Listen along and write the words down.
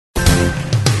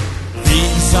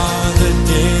These are the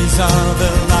days of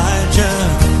Elijah,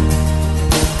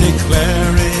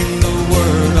 declaring the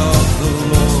word of the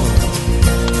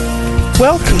Lord.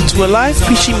 Welcome to a live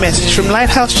preaching message from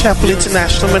Lighthouse Chapel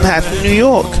International, Manhattan, New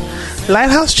York.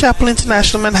 Lighthouse Chapel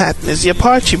International Manhattan is the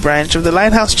Apache branch of the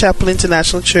Lighthouse Chapel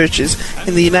International Churches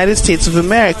in the United States of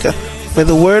America, where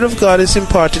the Word of God is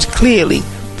imparted clearly,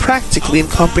 practically, and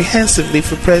comprehensively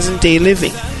for present-day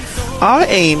living. Our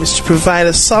aim is to provide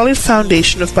a solid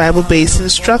foundation of Bible-based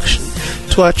instruction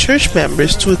to our church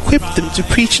members to equip them to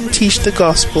preach and teach the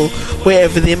gospel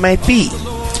wherever they might be.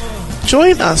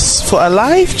 Join us for a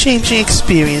life-changing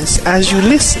experience as you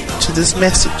listen to this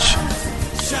message.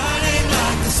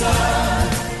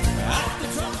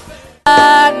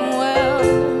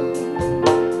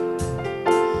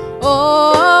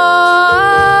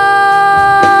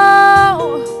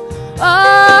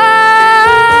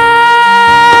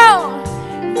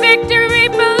 Victory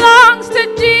belongs to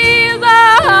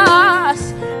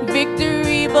Jesus.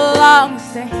 Victory belongs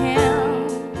to Him.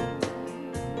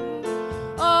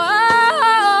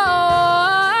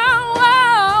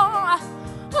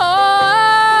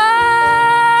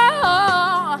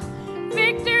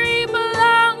 Victory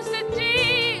belongs to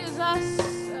Jesus.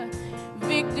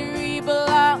 Victory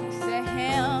belongs to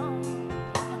Him.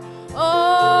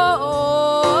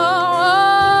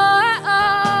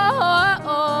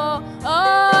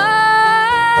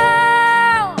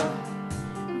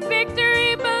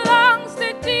 Victory belongs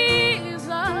to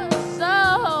Jesus.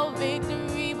 Oh,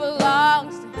 victory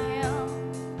belongs to Him.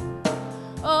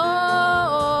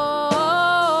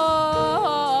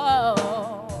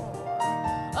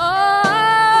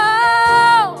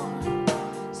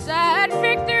 Said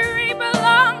victory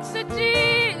belongs to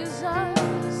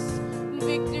Jesus.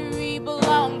 Victory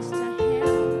belongs to Him.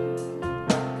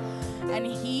 And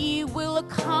He will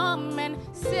come and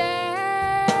save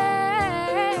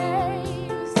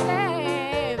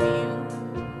you.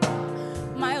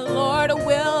 My Lord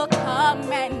will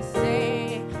come and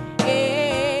save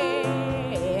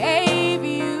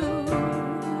you.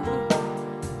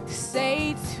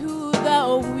 Say to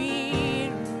the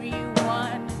weary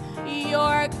one,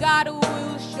 your God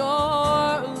will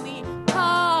surely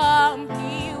come.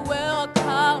 He will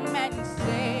come and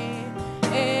save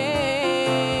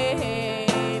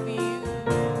you.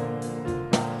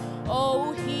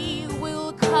 Oh, He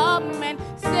will come and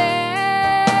save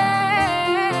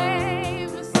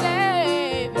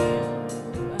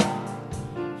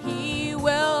you. He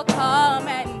will come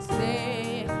and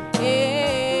save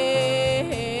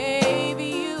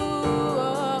you.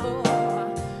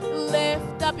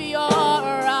 Lift up your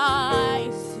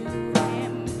eyes to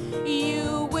Him.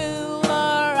 You will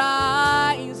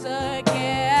arise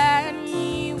again.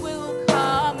 He will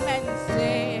come and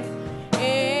save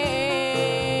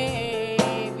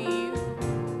you.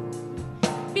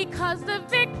 Because the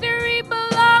victory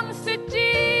belongs to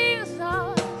Jesus.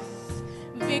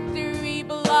 Victory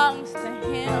belongs to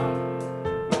Him.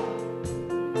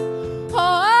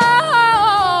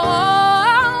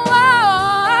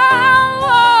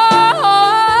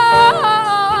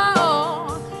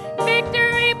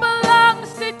 Victory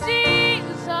belongs to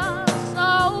Jesus.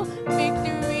 Oh,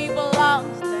 victory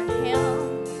belongs to Him.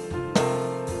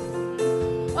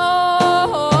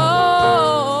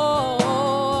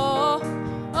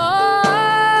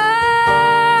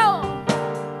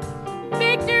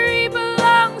 Victory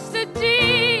belongs to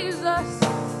Jesus.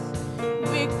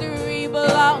 Victory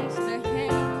belongs to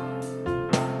Him.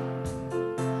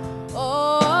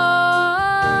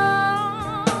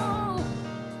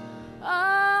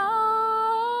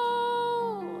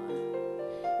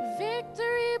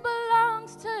 Victory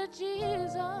belongs to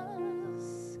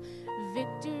Jesus.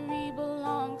 Victory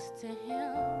belongs to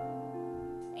Him.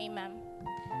 Amen.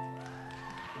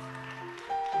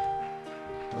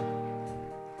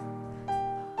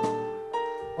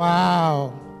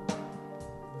 Wow.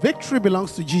 Victory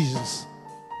belongs to Jesus.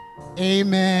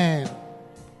 Amen.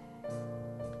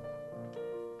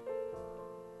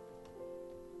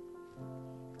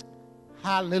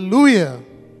 Hallelujah.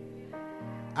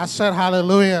 I said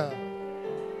hallelujah.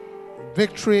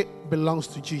 Victory belongs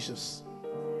to Jesus.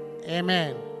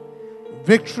 Amen.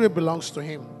 Victory belongs to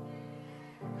Him.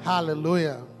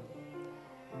 Hallelujah.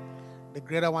 The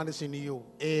greater one is in you.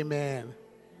 Amen.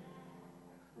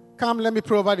 Come, let me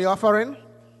provide the offering.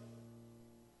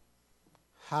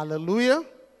 Hallelujah.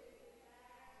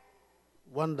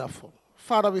 Wonderful.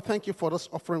 Father, we thank you for this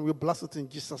offering. We bless it in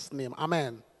Jesus' name.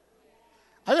 Amen.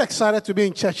 Are you excited to be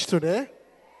in church today?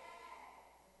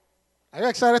 Are you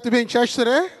excited to be in church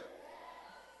today?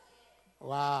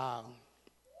 Wow.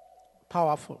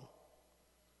 Powerful.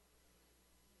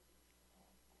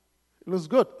 It looks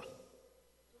good.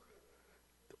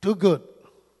 Too good.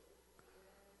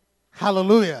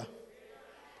 Hallelujah.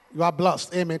 You are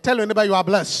blessed. Amen. Tell your neighbor you are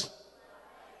blessed.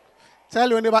 Tell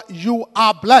your neighbor you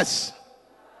are blessed.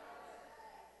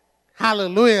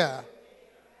 Hallelujah.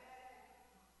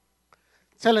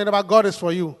 Tell your neighbor God is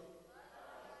for you.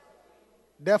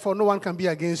 Therefore, no one can be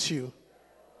against you.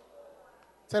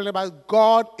 Tell your neighbor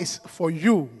God is for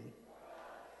you.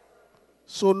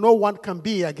 So no one can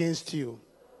be against you.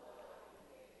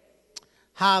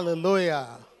 Hallelujah.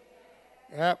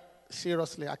 Yep.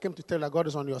 Seriously, I came to tell you that God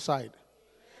is on your side.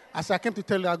 I said, I came to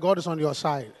tell you that God is on your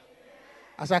side.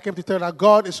 I said, I came to tell you that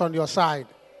God is on your side.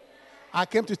 I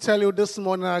came to tell you this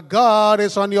morning that God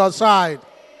is on your side.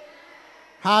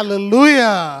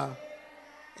 Hallelujah.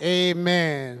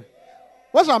 Amen.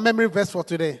 What's our memory verse for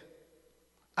today?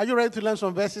 Are you ready to learn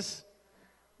some verses?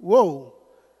 Whoa.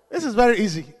 This is very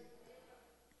easy.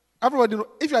 Everybody,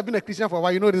 if you have been a Christian for a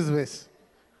while, you know this verse.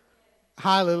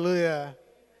 Hallelujah.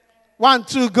 1,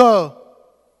 2, go.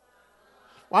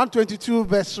 122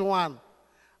 verse 1.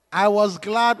 I was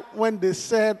glad when they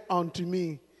said unto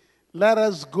me, let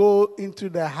us go into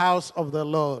the house of the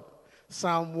Lord.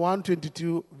 Psalm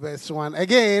 122 verse 1.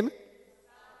 Again.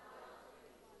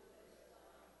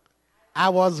 I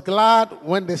was glad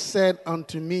when they said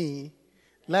unto me,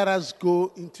 let us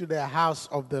go into the house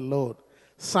of the Lord.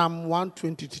 Psalm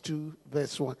 122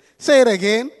 verse 1. Say it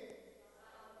again.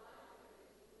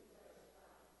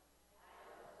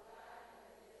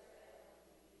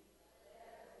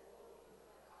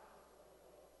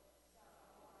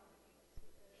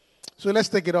 So let's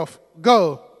take it off.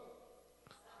 Go.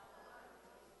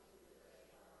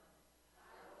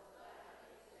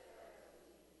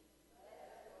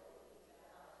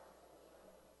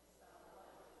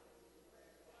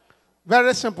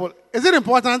 Very simple. Is it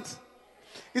important?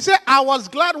 He said, I was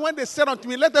glad when they said unto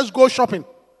me, let us go shopping.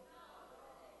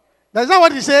 That's not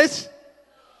what he says.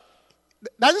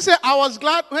 Does he say, I was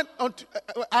glad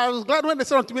when they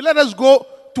said unto me, let us go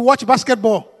to watch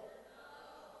basketball?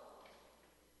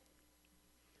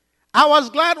 I was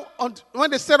glad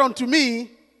when they said unto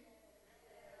me,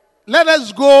 let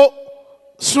us go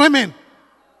swimming.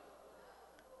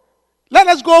 Let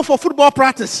us go for football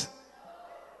practice.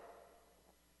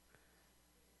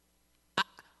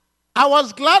 I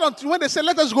was glad when they said,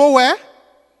 let us go where?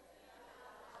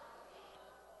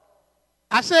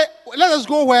 I said, let us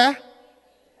go where?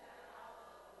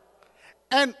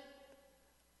 And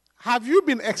have you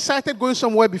been excited going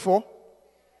somewhere before?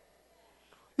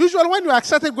 Usually when you are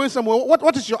excited going somewhere,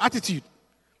 what is your attitude?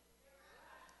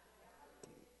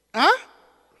 Huh?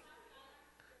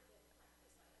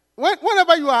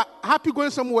 Whenever you are happy going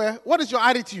somewhere, what is your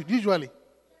attitude usually?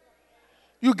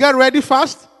 You get ready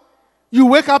fast. You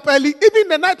wake up early. Even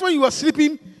the night when you are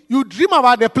sleeping, you dream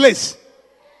about the place.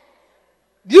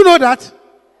 Do you know that?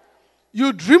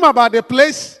 You dream about the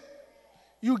place.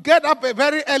 You get up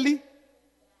very early.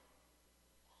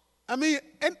 I mean,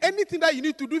 anything that you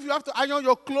need to do, if you have to iron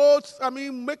your clothes,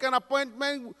 make an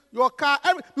appointment, your car,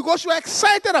 because you're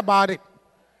excited about it.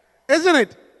 Isn't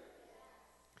it?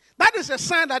 That is a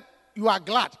sign that you are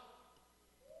glad.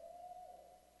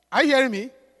 Are you hearing me?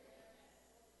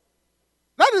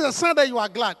 That is a sign that you are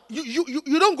glad.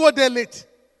 You don't go there late.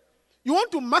 You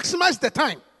want to maximize the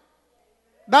time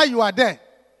that you are there.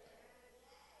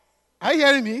 Are you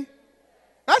hearing me?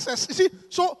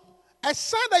 So a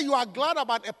sign that you are glad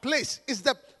about a place is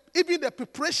even the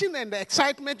preparation and the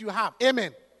excitement you have.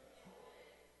 Amen.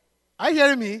 Are you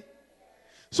hearing me?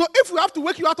 So if we have to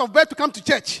wake you out of bed to come to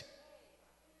church,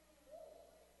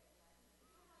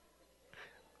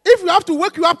 if we have to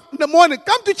wake you up in the morning,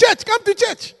 come to church, come to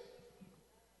church.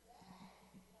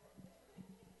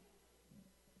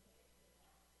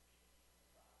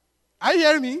 Are you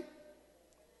hearing me?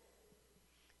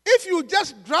 If you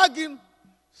just drag in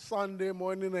Sunday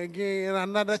morning again in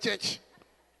another church,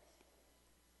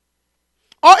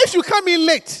 or if you come in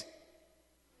late,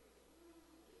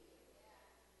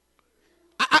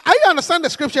 you understand the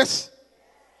scriptures?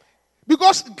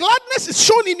 Because gladness is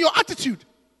shown in your attitude.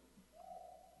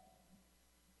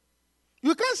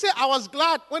 You can't say, I was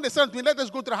glad when they said to me, let us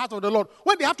go to the house of the Lord,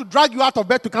 when they have to drag you out of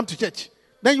bed to come to church.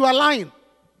 Then you are lying.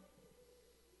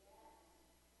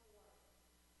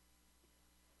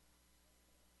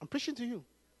 I'm preaching to you.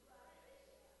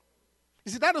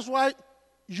 You see, that is why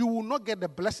you will not get the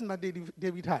blessing that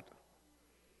David had.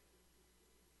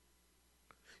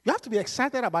 You have to be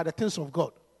excited about the things of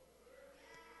God.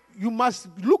 You must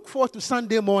look forward to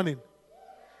Sunday morning.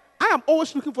 I am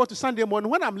always looking forward to Sunday morning.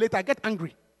 When I'm late, I get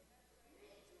angry.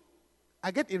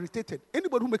 I get irritated.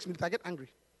 Anybody who makes me late, I get angry.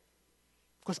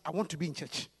 Because I want to be in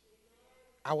church.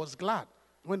 I was glad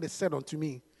when they said unto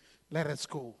me, let us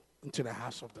go. into the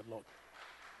house of the Lord.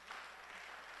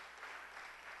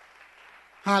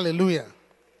 Hallelujah.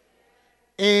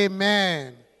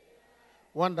 Amen.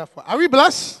 Wonderful. Are we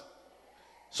blessed?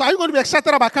 So are you going to be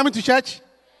excited about coming to church?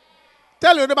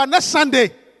 Tell your neighbor next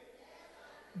Sunday.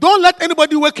 Don't let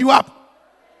anybody wake you up.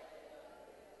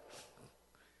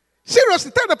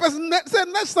 Seriously, tell the person, say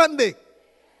next Sunday.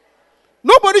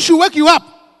 Nobody should wake you up.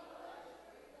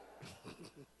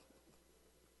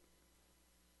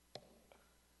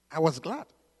 I was glad.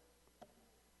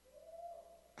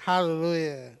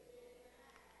 Hallelujah.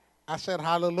 I said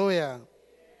hallelujah.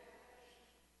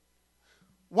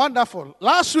 Wonderful.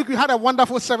 Last week we had a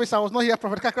wonderful service. I was not here.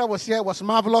 Prophet Kakra was here. It was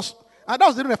marvelous. And that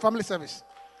was during a family service.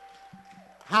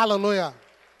 Hallelujah.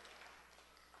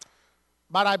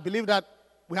 But I believe that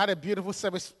we had a beautiful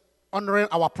service honoring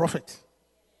our prophet.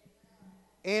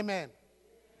 Amen.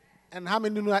 And how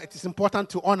many know that it is important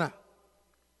to honor?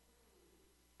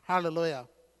 Hallelujah.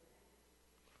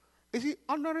 You see,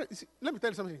 honor, let me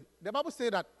tell you something. The Bible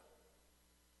says that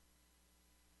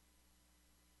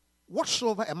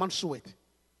whatsoever a man soweth,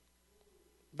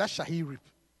 that shall he reap.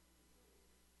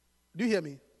 Do you hear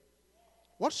me?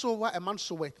 Whatsoever a man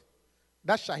soweth,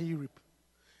 that shall he reap.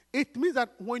 It means that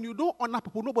when you don't honor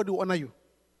people, nobody will honor you.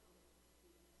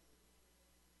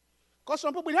 Because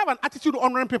some people have an attitude of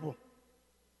honoring people.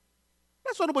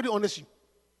 That's why nobody honors you.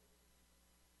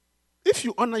 If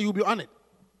you honor, you'll be honored.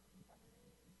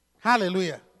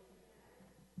 Hallelujah.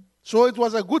 So it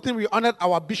was a good thing we honored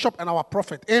our bishop and our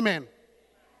prophet. Amen.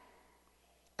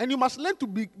 And you must learn to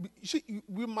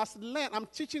we must learn. I'm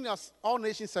teaching us all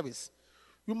nation service.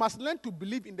 You must learn to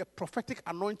believe in the prophetic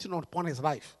anointing upon his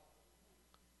life.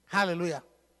 Hallelujah.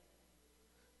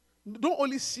 Don't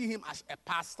only see him as a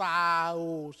pastor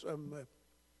or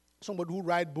somebody who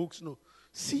writes books. No.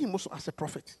 See him also as a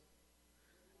prophet.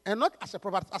 And not as a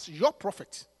prophet, as your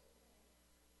prophet.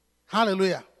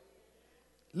 Hallelujah.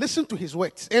 Listen to his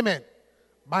words. Amen.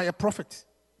 By a prophet,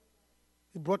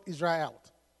 he brought Israel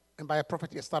out. And by a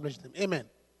prophet, he established them. Amen.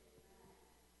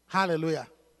 Hallelujah.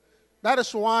 That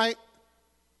is why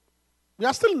we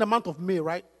are still in the month of May,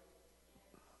 right?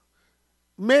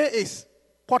 May is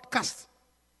podcast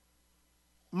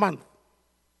month.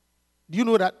 Do you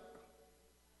know that?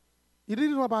 You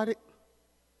didn't know about it?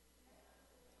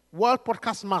 World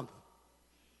Podcast Month,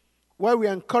 where we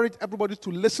encourage everybody to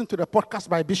listen to the podcast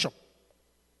by Bishop.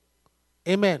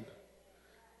 Amen.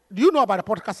 Do you know about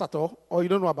the podcast at all, or you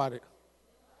don't know about it?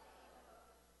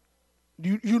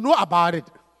 Do you know about it?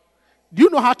 Do you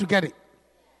know how to get it?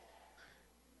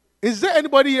 Is there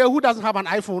anybody here who doesn't have an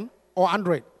iPhone or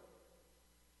Android?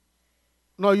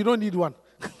 No, you don't need one.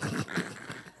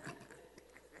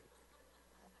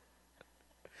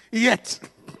 Yet.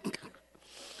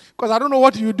 Because I don't know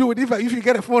what you do if you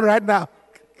get a phone right now.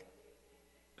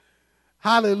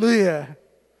 Hallelujah.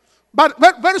 But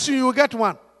very soon you will get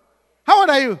one. How old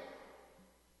are you?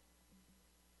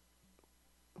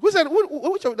 Who said,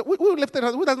 who lifted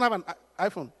who doesn't have an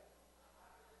iPhone?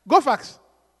 Go fax.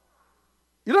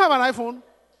 You don't have an iPhone?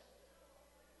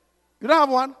 You don't have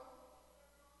one?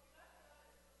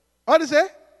 What did you say?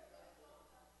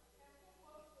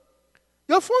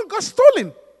 Your phone got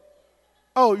stolen.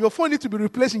 Oh, your phone needs to be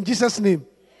replaced in Jesus' name.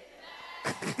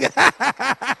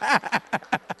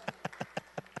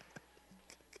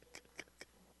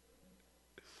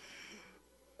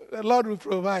 The Lord will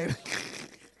provide.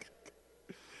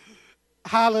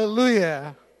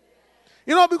 Hallelujah.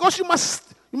 You know, because you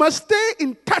must stay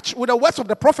in touch with the words of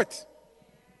the prophet.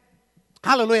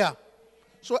 Hallelujah.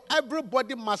 So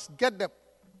everybody must get the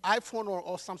iPhone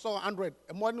or Samsung or Android,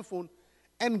 a modern phone,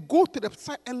 and go to the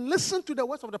site and listen to the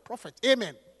words of the prophet.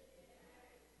 Amen.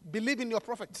 Believe in your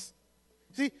prophets.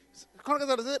 See,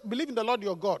 believe in the Lord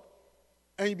your God,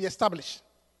 and you'll be established.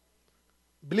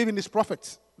 Believe in his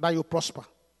prophets, that you'll prosper.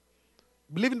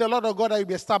 Believe in the Lord your God, that you'll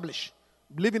be established.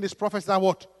 Believe in his prophets, that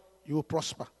what? You will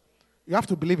prosper. You have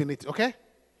to believe in it, okay?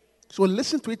 So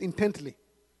listen to it intently.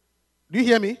 Do you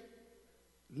hear me?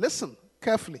 Listen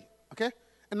carefully, okay?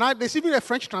 And now there's even a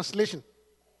French translation.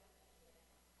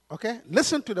 Okay?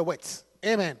 Listen to the words.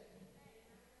 Amen.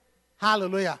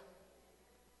 Hallelujah.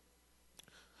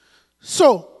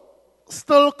 So,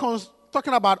 still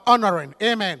talking about honoring.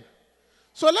 Amen.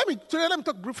 So let me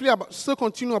talk briefly about, still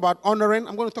continue about honoring.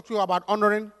 I'm going to talk to you about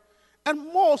honoring. And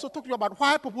more also talk to you about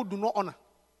why people do not honor.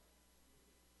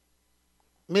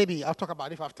 Maybe I'll talk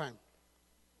about it if I have time.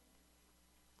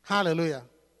 Hallelujah.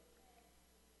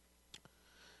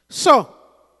 So,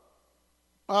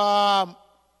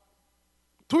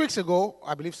 2 weeks ago,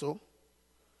 I believe so,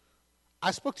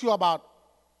 I spoke to you about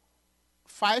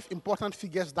 5 important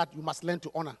figures that you must learn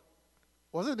to honor.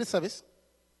 Was it this service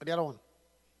or the other one?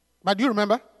 But do you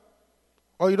remember?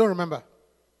 Or you don't remember?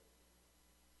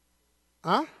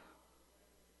 Huh?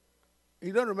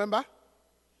 You don't remember?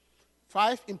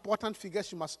 5 important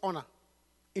figures you must honor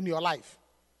in your life.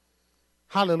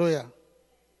 Hallelujah.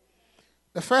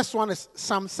 The first one is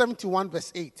Psalm 71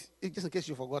 verse 8. Just in case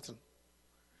you've forgotten.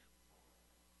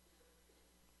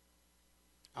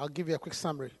 I'll give you a quick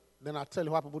summary. Then I'll tell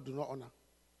you what people do not honor.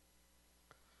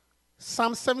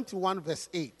 Psalm 71 verse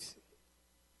 8.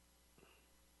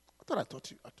 I thought I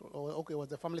taught you. Okay, it was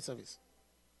the family service.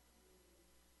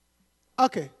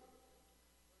 Okay.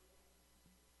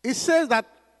 It says that,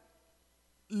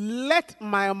 let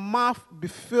my mouth be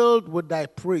filled with thy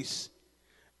praise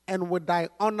and with thy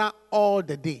honor all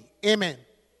the day. Amen.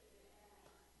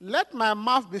 Let my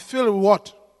mouth be filled with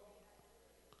what?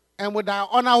 And with thy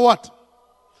honor what?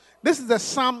 This is the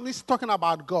psalm. He's talking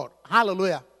about God.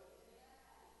 Hallelujah.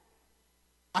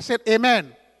 I said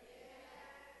amen.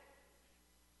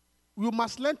 You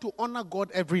must learn to honor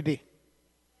God every day.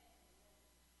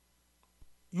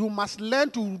 You must learn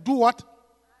to do what?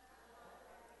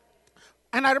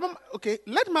 And I remember, okay,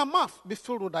 let my mouth be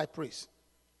filled with thy praise.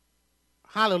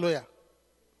 Hallelujah.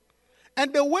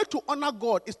 And the way to honor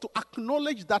God is to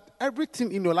acknowledge that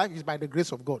everything in your life is by the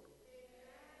grace of God.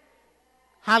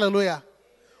 Hallelujah.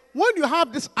 When you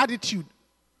have this attitude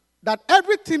that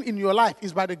everything in your life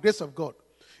is by the grace of God.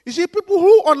 You see, people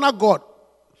who honor God,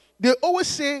 they always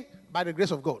say, by the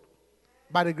grace of God.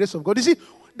 By the grace of God. You see,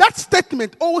 that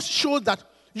statement always shows that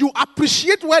you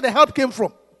appreciate where the help came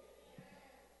from.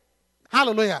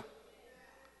 Hallelujah.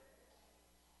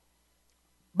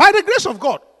 By the grace of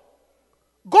God.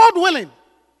 God willing.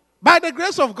 By the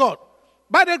grace of God.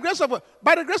 By the grace of God.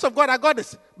 By the grace of God, I got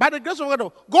this. By the grace of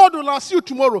God, God will see you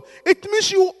tomorrow. It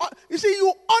means you see,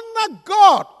 you honor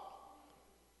God.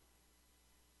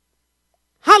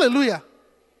 Hallelujah.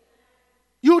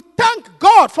 You thank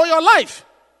God for your life.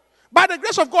 By the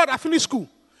grace of God, I finished school.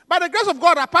 By the grace of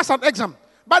God, I passed an exam.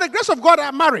 By the grace of God,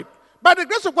 I'm married. By the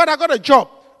grace of God, I got a job.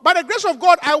 By the grace of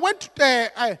God, I went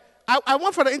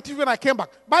for the interview and I came back.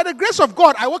 By the grace of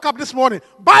God, I woke up this morning.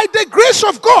 By the grace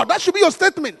of God, that should be your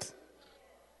statement.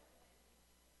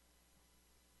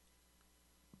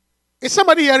 Is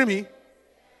somebody hearing me?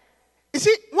 You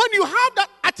see, when you have that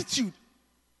attitude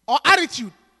or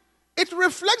attitude, it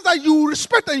reflects that you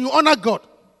respect and you honor God.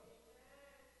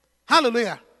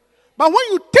 Hallelujah. But when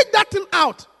you take that thing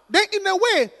out, then in a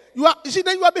way, you are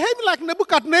behaving like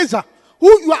Nebuchadnezzar,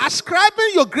 who you are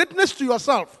ascribing your greatness to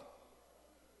yourself.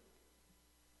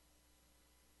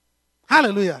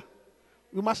 Hallelujah.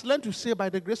 You must learn to say by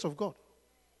the grace of God.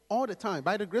 All the time,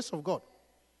 by the grace of God.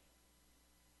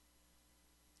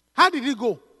 How did it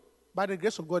go? By the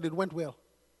grace of God, it went well.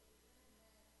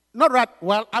 Not right,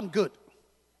 well, I'm good.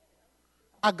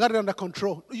 I got it under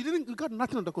control. You got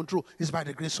nothing under control. It's by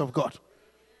the grace of God.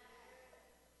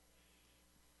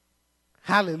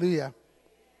 Hallelujah.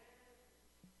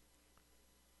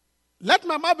 Let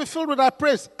my mouth be filled with thy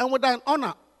praise and with thine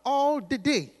honor all the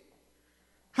day.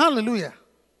 Hallelujah.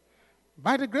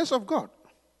 By the grace of God.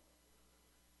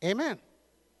 Amen.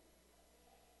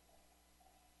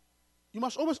 You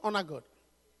must always honor God.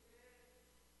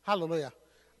 Hallelujah.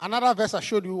 Another verse I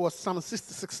showed you was Psalm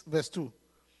 66 verse 2.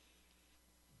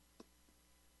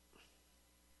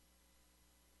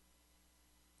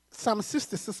 Psalm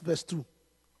 66 verse 2.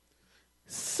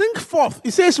 Sing forth.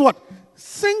 He says what?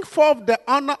 Sing forth the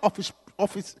honor of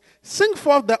his sing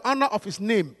forth the honor of his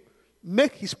name.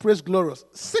 Make his praise glorious.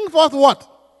 Sing forth what?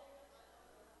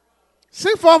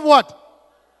 Sing forth what?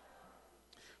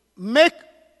 Make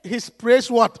his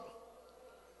praise what?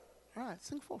 All right,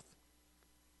 sing forth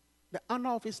the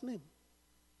honor of his name.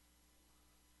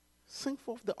 Sing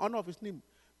forth the honor of his name.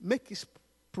 Make his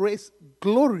praise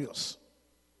glorious.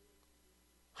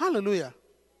 Hallelujah.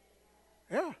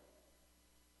 Yeah.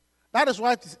 That is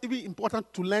why it is even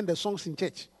important to learn the songs in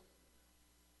church.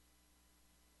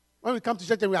 When we come to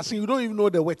church and we are singing, you don't even know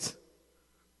the words.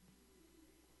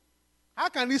 How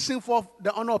can he sing forth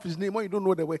the honor of his name when you don't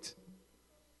know the words?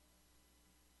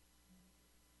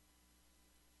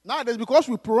 Nowadays, because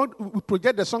we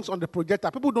project the songs on the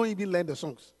projector, people don't even learn the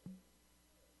songs.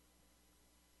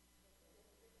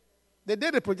 The day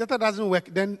the projector doesn't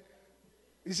work, then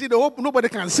you see, nobody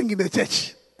can sing in the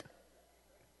church.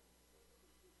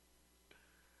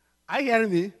 Are you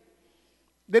hearing me?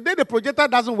 The day the projector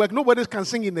doesn't work, nobody can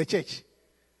sing in the church.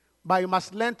 But you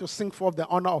must learn to sing forth the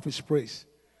honor of his praise.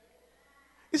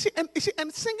 You see,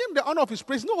 and singing the honor of his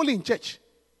praise, not only in church.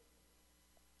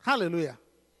 Hallelujah.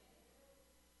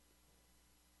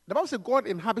 The Bible says God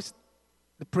inhabits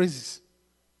the praises.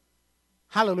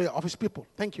 Hallelujah, of his people.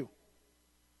 Thank you.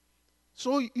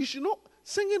 So you should know,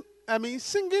 singing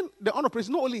singing the honor praise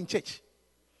not only in church.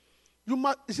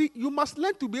 You must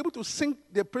learn to be able to sing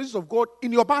the praises of God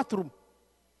in your bathroom,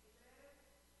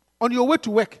 on your way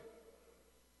to work.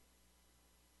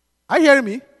 Are you hearing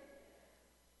me?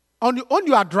 On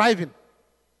you are driving.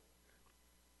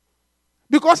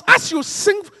 Because as you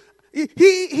sing,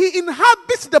 he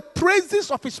inhabits the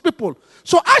praises of his people.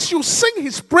 So as you sing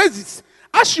his praises,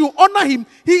 as you honor him,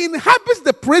 he inhabits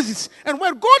the praises. And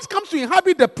when God comes to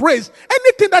inhabit the praise,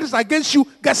 anything that is against you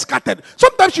gets scattered.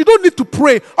 Sometimes you don't need to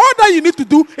pray. All that you need to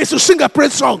do is to sing a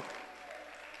praise song.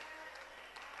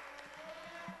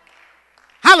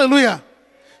 Hallelujah.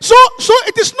 So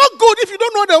it is not good if you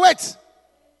don't know the words.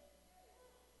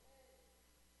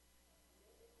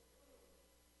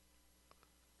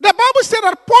 The Bible said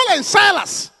that Paul and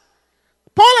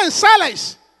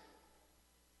Silas,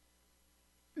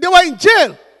 they were in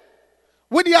jail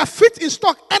with their feet in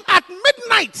stock. And at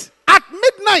midnight,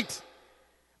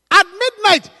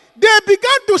 they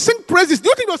began to sing praises. Do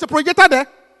you think there was a projector there?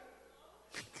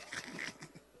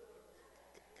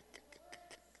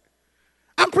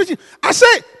 I'm preaching. I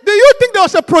say, do you think there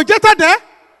was a projector there?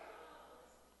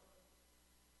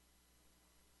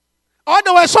 Or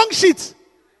there were song sheets?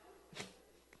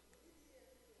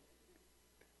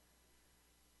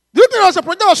 Do you think there was a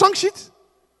projector or song sheet?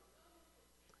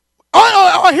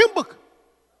 Or hymn book?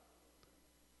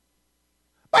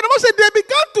 But the Bible said they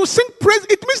began to sing praise.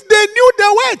 It means they knew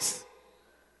the words.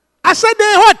 I said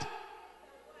they what?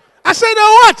 I said they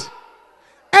what?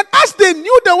 And as they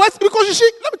knew the words, because you see,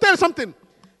 let me tell you something.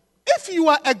 If you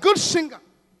are a good singer,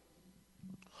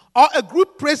 or a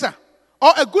good praiser,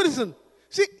 or a good listener,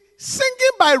 see,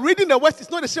 singing by reading the words is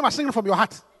not the same as singing from your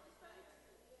heart.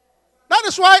 That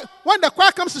is why when the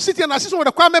choir comes to sit here and I see some of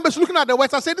the choir members looking at the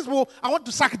words, I say, this will, I want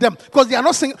to sack them because they are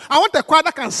not singing. I want a choir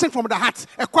that can sing from the heart,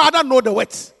 a choir that knows the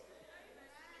words.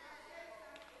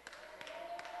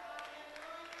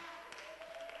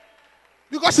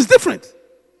 Because it's different.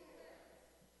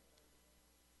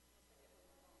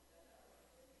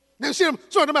 Then see them,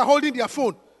 some of them are holding their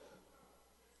phone.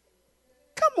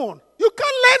 Come on. You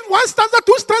can't learn one stanza,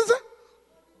 two stanza.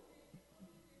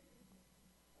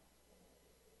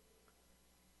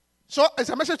 So, it's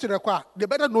a message to the choir. They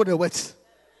better know the words.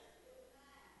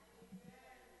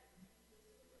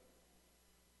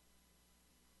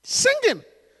 Singing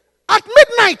at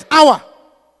midnight hour.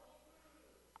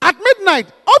 At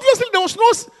midnight. Obviously, there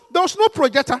was no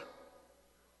projector.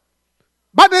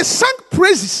 But they sang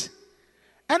praises.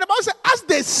 And the Bible says, as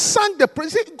they sang the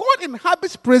praises, God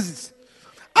inhabits praises.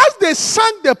 As they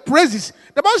sang the praises,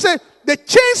 the Bible says, the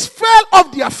chains fell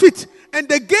off their feet. And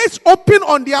the gates open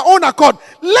on their own accord.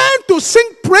 Learn to sing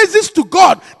praises to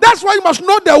God. That's why you must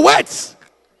know the words.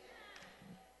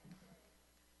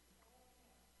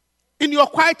 In your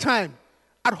quiet time,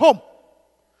 at home.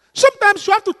 Sometimes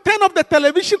you have to turn off the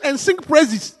television and sing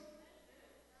praises.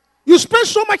 You spend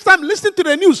so much time listening to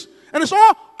the news. And it's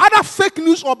all either fake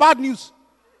news or bad news.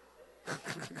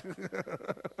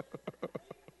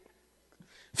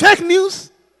 Fake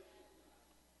news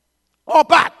or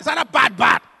bad. It's either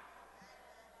bad.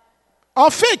 Or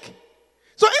fake.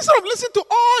 So instead of listening to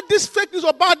all this fake news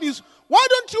or bad news, why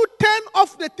don't you turn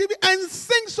off the TV and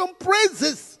sing some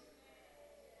praises?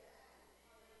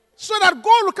 So that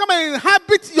God will come and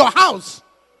inhabit your house.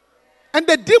 And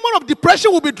the demon of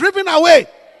depression will be driven away.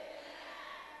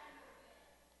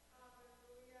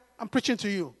 I'm preaching to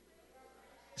you.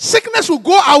 Sickness will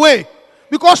go away.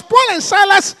 Because Paul and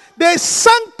Silas, they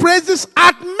sang praises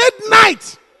at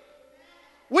midnight.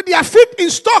 With their feet in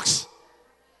stocks.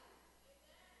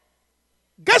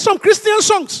 Get some Christian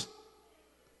songs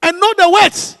and know the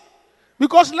words.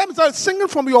 Because let me tell you, singing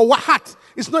from your heart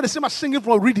is not the same as singing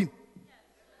from reading.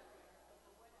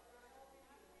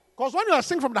 Because when you are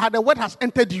singing from the heart, the word has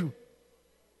entered you.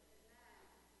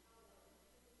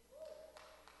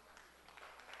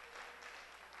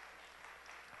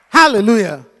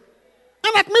 Hallelujah.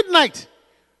 And at midnight,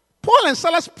 Paul and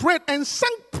Silas prayed and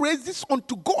sang praises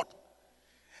unto God.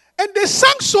 And they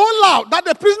sang so loud that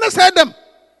the prisoners heard them.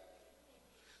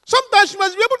 Sometimes you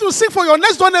must be able to sing for your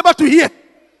next door neighbor to hear.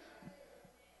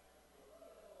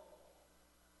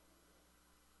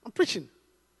 I'm preaching.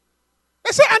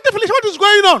 They say, Auntie Felicia, what is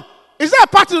going on? Is there a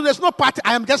party? There's no party.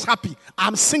 I am just happy.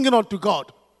 I'm singing unto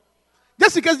God.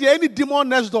 Just in case there are any demon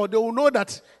next door, they will know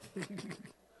that.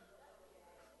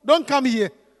 Don't come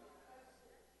here.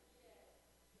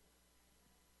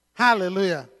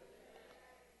 Hallelujah.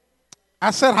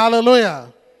 I said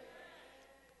hallelujah.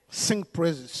 Sing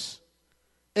praises.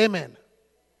 Amen.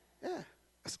 Yeah.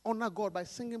 Let's honor God by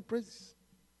singing praises.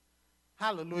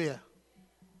 Hallelujah.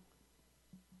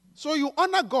 So you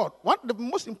honor God. What the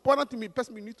most important thing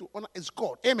person we need to honor is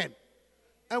God. Amen.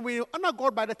 And we honor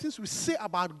God by the things we say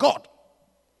about God.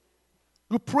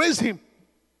 You praise Him.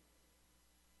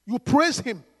 You praise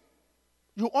Him.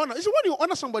 You honor. You see, when you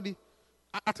honor somebody,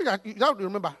 I think you have to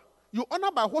remember, you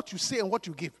honor by what you say and what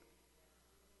you give.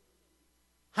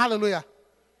 Hallelujah.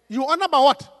 You honor by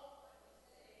what?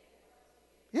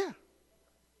 Yeah.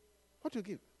 What you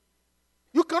give.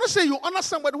 You cannot say you honor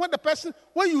somebody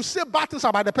when you say bad things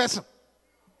about the person.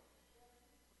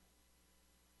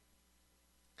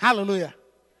 Hallelujah.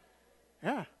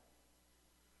 Yeah.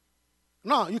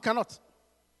 No, you cannot.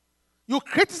 You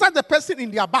criticize the person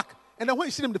in their back, and then when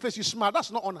you see them in the face, you smile.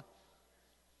 That's not honor.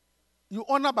 You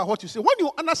honor by what you say. When you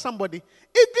honor somebody,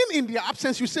 even in their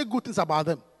absence, you say good things about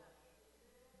them.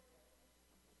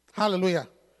 Hallelujah.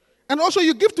 And also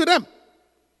you give to them,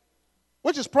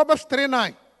 which is Proverbs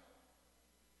 3:9.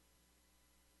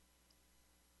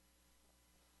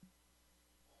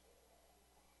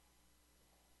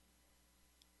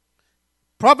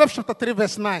 Proverbs chapter 3,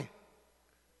 verse 9.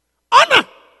 Honor.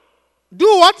 Do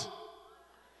what?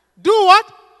 Do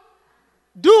what?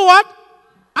 Do what?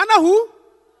 Honor who?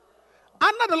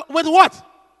 Honor with what?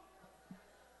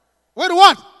 With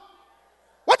what?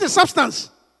 What is substance?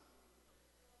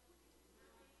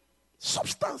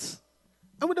 Substance.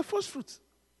 And with the first fruits.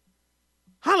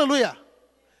 Hallelujah.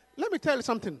 Let me tell you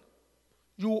something.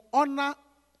 You honor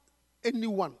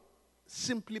anyone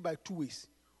simply by two ways.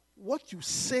 What you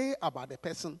say about the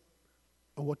person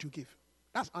and what you give.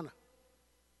 That's honor.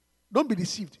 Don't be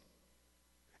deceived.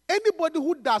 Anybody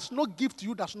who does not give to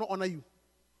you does not honor you.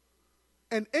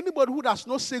 And anybody who does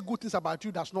not say good things about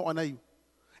you does not honor you.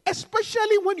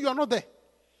 Especially when you are not there.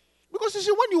 Because you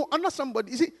see, when you honor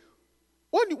somebody, you see,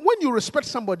 when you respect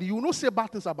somebody, you will not say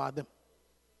bad things about them.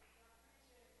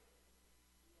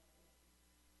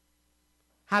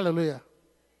 Hallelujah.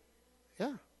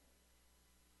 Yeah.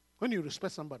 When you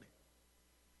respect somebody,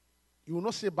 you will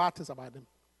not say bad things about them.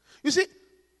 You see,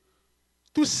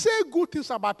 to say good things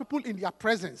about people in their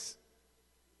presence,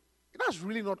 that's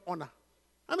really not honor.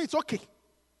 I mean, it's okay,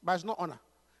 but it's not honor.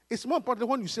 It's more important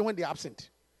when you say when they're absent.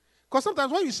 Because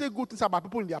sometimes when you say good things about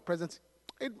people in their presence,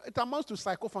 it amounts to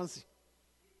psychophancy.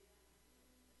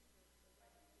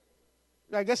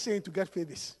 You are just saying to get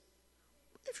favors.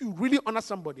 If you really honor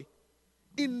somebody,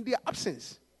 in their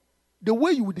absence, the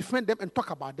way you will defend them and talk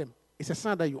about them is a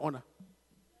sign that you honor.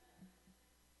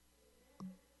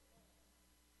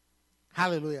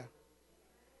 Hallelujah.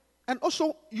 And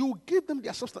also, you give them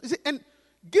their substance. See, and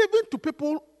giving to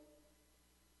people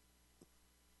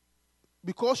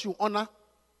because you honor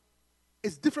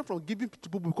is different from giving to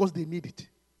people because they need it.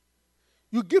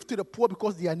 You give to the poor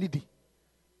because they are needy.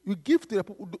 You give to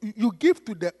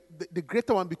the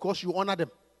greater one because you honor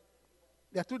them.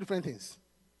 They are two different things.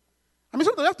 I mean,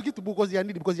 sometimes you have to give to people because they are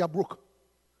needy, because they are broke.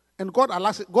 And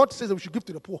God says that we should give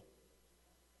to the poor.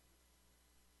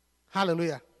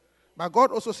 Hallelujah. But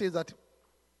God also says that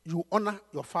you honor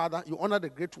your father, you honor the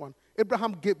great one.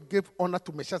 Abraham gave honor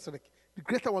to Melchizedek, the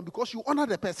greater one, because you honor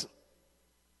the person.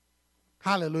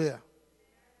 Hallelujah.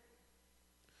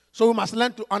 So we must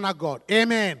learn to honor God.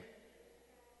 Amen.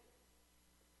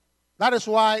 That is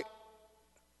why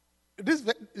this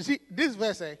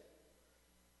verse,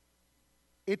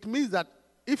 it means that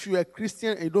if you are a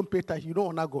Christian and you don't pay tithe, you don't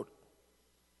honor God.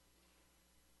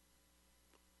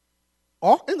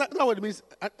 Or, isn't that what it means,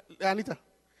 Anita?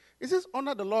 It says,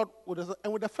 honor the Lord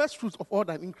with the first fruits of all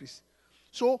thine increase.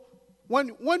 So,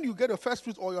 when you get your first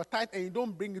fruits or your tithe and you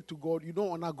don't bring it to God, you don't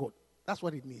honor God. That's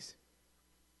what it means.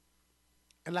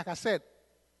 And like I said,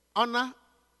 honor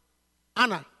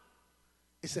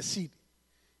is a seed.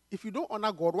 If you don't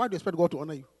honor God, why do you expect God to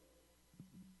honor you?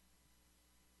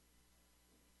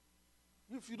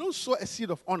 If you don't sow a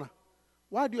seed of honor,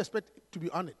 why do you expect to be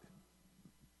honored?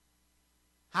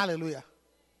 Hallelujah.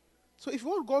 So if you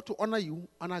want God to honor you,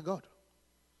 honor God.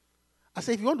 I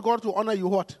say, if you want God to honor you,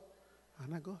 what?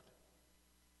 Honor God.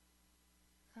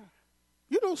 Yeah.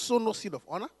 You don't sow no seed of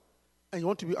honor and you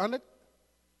want to be honored?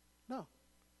 No.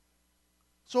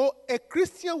 So a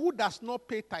Christian who does not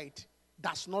pay tithe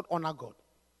does not honor God.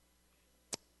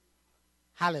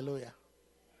 Hallelujah.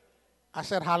 I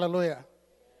said hallelujah.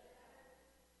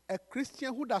 A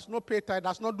Christian who does not pay tithe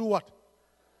does not do what?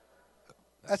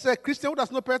 I said a Christian who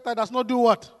does not pay tithe does not do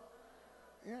what?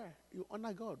 Yeah, you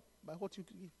honor God by what you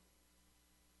give.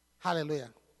 Hallelujah.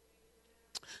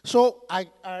 So I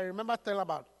remember telling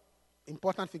about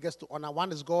important figures to honor.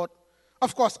 One is God.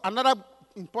 Of course, another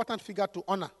important figure to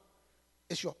honor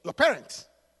is your parents.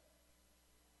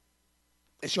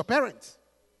 It's your parents.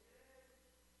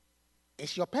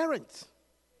 It's your parents.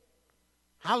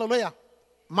 Hallelujah.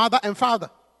 Mother and father.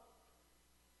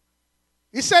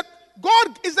 He said,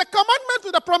 God is the commandment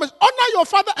to the promise. Honor your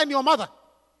father and your mother.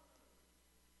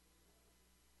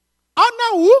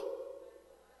 Honor who?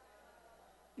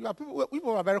 You are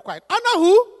people are very quiet. Honor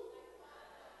who?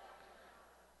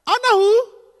 Honor who?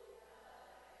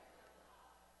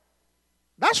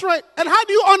 That's right. And how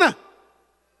do you honor?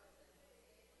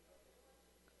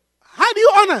 How do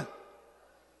you honor?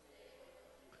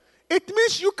 It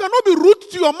means you cannot be rude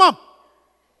to your mom.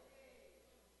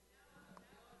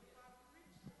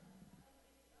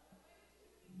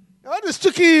 What is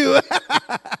sticking you?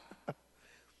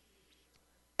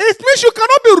 It means you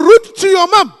cannot be rude to your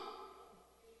mom.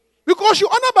 Because you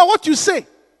honor by what you say.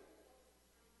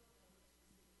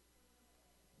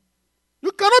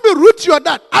 You cannot be rude to your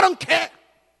dad. I don't care.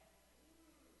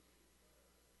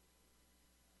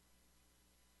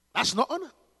 That's not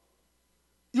honor.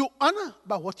 You honor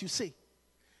by what you say.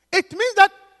 It means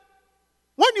that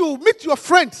when you meet your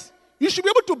friends, you should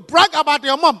be able to brag about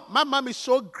your mom. My mom is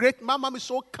so great. My mom is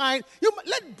so kind.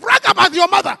 Let's brag about your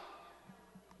mother.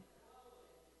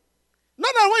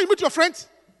 Not that when you meet your friends,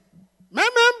 ma'am,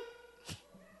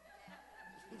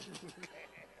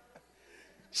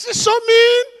 she's so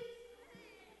mean.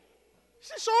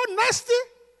 She's so nasty.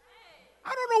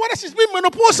 I don't know whether she's being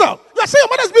menopausal. You are saying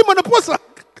your mother's being menopausal.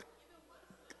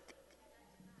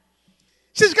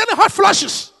 She's getting hot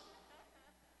flushes.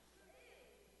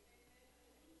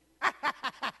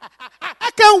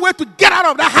 I can't wait to get out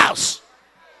of the house.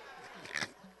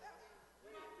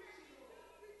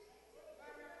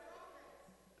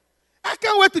 I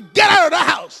can't wait to get out of the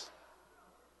house.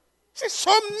 She's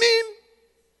so mean.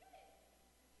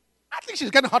 I think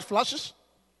she's getting hot flushes.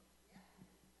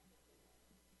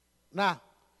 Now,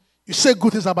 you say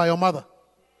good things about your mother.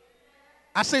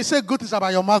 I say good things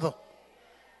about your mother.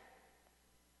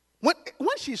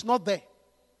 When she's not there.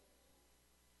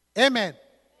 Amen.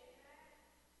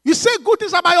 You say good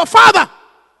things about your father.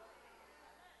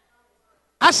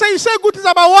 I say you say good things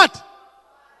about what?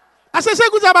 I say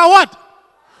good things about what?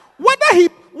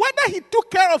 Whether he took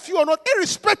care of you or not,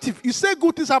 irrespective, you say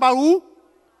good things about who?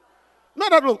 Not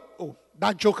that, oh,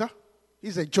 that joker.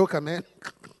 He's a joker, man.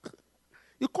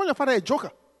 You call your father a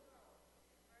joker.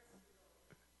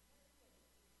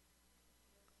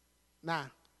 Nah.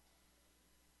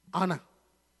 Honor.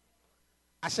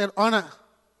 I said honor.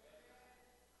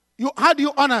 How do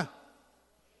you honor?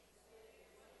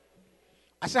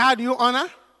 I said, how do you honor?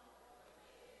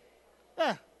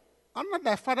 Yeah. Honor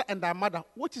thy father and thy mother,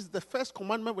 which is the first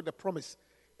commandment with the promise.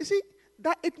 You see,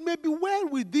 that it may be well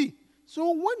with thee.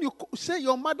 So when you say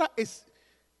your mother is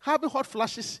having hot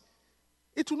flashes,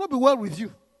 it will not be well with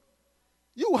you.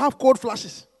 You will have cold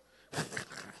flashes.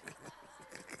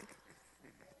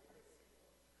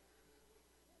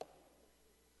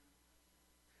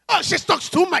 Oh, she talks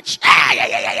too much.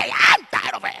 I'm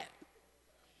tired of her.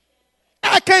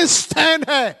 I can't stand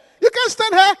her. You can't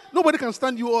stand her. Nobody can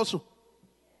stand you also.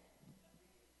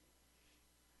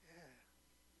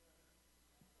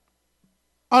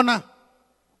 Honor.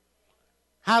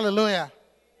 Hallelujah.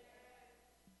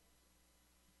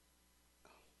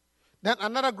 Then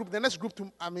another group, the next group,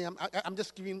 I'm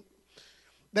just giving,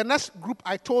 the next group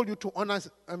I told you to honor,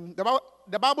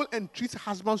 the Bible entreats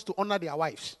husbands to honor their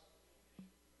wives.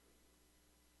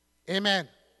 Amen.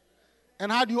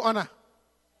 And how do you honor?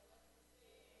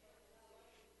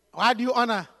 How do you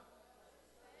honor?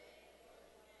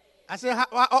 I say,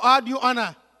 how do you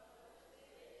honor?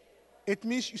 It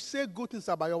means you say good things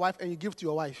about your wife and you give to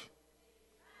your wife.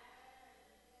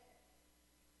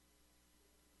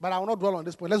 But I will not dwell on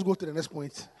this point. Let's go to the next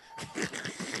point.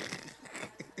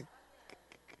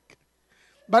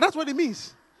 But that's what it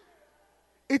means.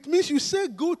 It means you say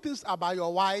good things about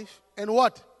your wife and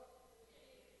what?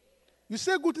 You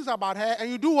say good things about her and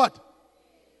you do what?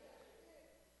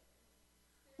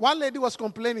 One lady was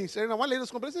complaining. Serena, one lady was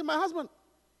complaining. Said, my husband,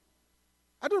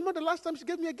 I don't remember the last time she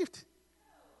gave me a gift.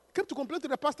 Came to complain to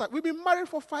the pastor. We've been married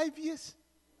for 5 years.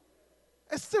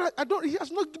 And still, he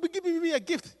has not been giving me a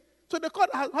gift. So the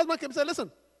husband came and said, listen,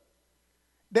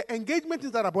 the engagement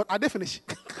things that I bought, are they finished?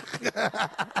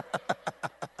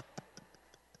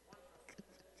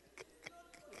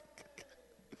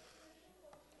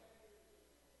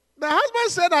 The husband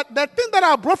said that the thing that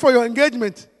I brought for your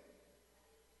engagement,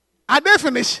 are they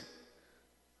finished?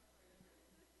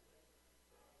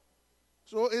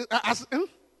 So,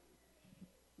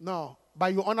 no,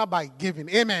 but you honor by giving.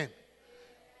 Amen.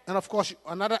 And of course,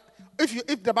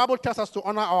 if the Bible tells us to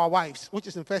honor our wives, which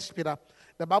is in 1 Peter,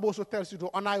 the Bible also tells you to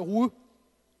honor who?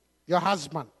 Your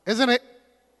husband. Isn't it?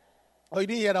 Oh, you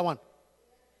didn't hear that one?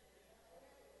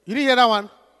 You didn't hear that one?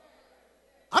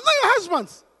 Honor your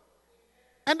husbands.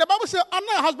 And the Bible says, honor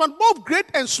your husband, both great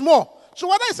and small. So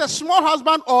whether it's a small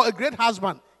husband or a great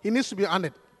husband, he needs to be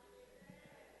honored.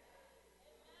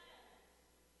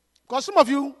 Because some of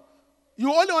you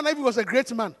only honor if he was a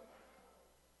great man.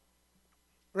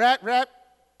 Right?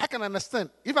 I can understand.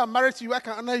 If I'm married to you, I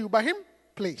can honor you. By him,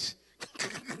 please.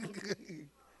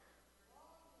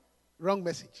 Wrong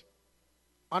message.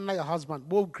 Honor your husband,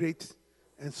 both great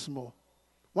and small.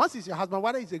 Once he's your husband,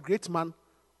 whether he's a great man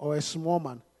or a small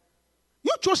man,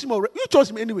 you chose him already. You chose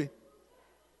him anyway.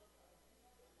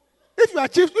 If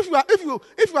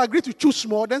you agree to choose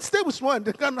small, then stay with small and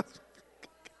then cannot.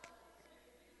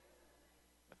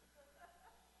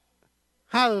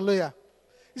 Hallelujah.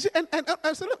 You see, and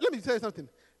so let me tell you something.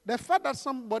 The fact that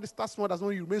somebody starts small doesn't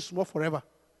mean you remain small forever.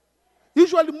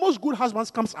 Usually, most good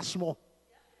husbands come as small,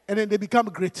 and then they become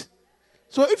great.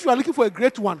 So if you are looking for a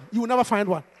great one, you will never find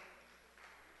one.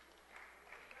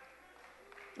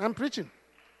 I'm preaching.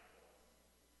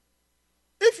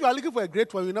 If you are looking for a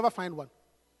great one, you will never find one.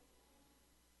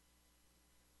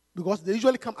 Because they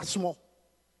usually come as small.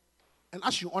 And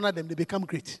as you honor them, they become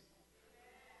great.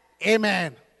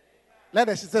 Amen. Let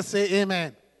the sisters say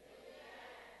amen.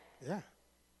 Yeah.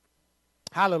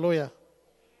 Hallelujah.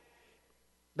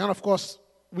 Then, of course,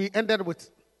 we ended with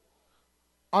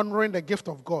honoring the gift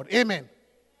of God. Amen.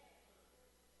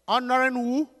 Honoring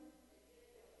who?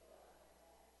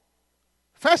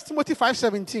 1 Timothy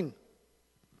 5:17.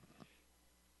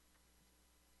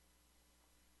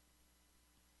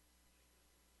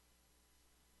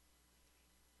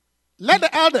 Let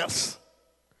the elders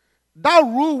that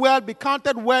rule well be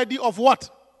counted worthy of what?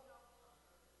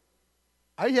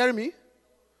 Are you hearing me?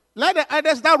 Let the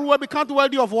elders that rule well be counted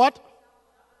worthy of what?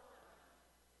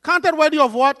 Counted worthy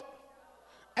of what?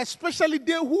 Especially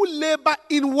they who labor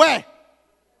in where?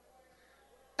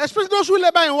 Especially those who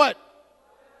labor in what?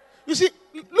 You see,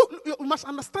 look, you must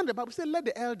understand the Bible. Say, let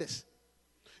the elders.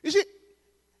 You see,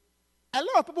 a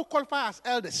lot of people qualify as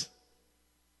elders.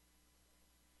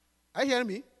 Are you hearing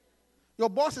me? Your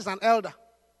boss is an elder.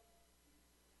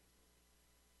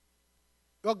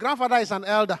 Your grandfather is an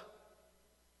elder.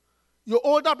 Your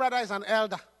older brother is an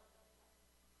elder.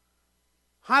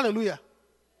 Hallelujah.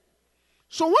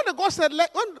 So when the Bible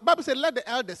said, let the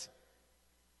elders,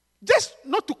 just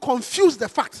not to confuse the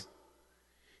fact,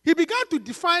 he began to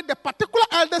define the particular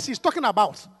elders he's talking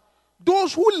about.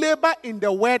 Those who labor in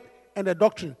the word and the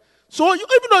doctrine. So even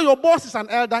though your boss is an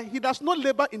elder, he does not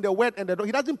labor in the word and the doctrine.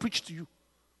 He doesn't preach to you.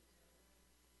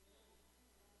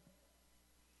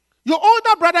 Your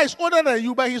older brother is older than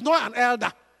you, but he's not an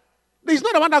elder. He's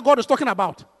not the one that God is talking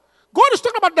about. God is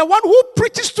talking about the one who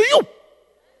preaches to you.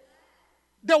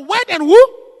 The word and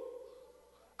who?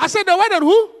 I said the word and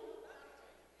who?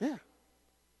 Yeah.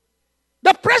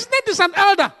 The president is an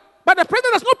elder, but the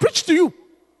president does not preach to you.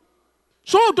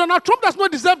 So Donald Trump does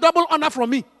not deserve double honor from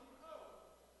me.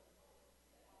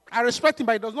 I respect him,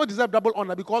 but he does not deserve double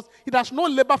honor because he does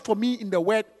not labor for me in the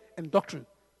word and doctrine.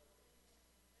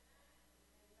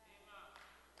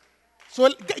 So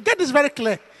get this very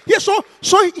clear. Here, so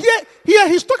here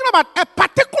he's talking about a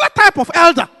particular type of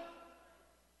elder.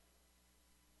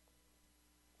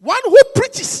 One who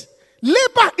preaches,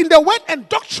 labor in the word and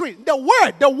doctrine. The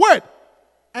word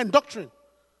and doctrine.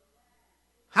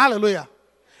 Hallelujah.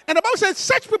 And the Bible says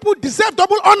such people deserve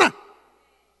double honor.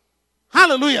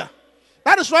 Hallelujah.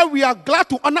 That is why we are glad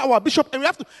to honor our bishop, and we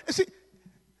have to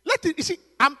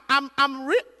I'm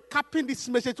recapping this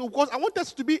message because I want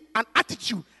us to be an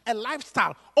attitude, a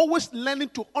lifestyle, always learning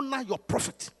to honor your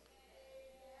prophet.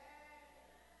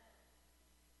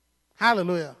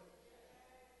 Hallelujah.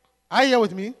 Are you here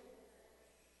with me?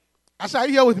 I said, are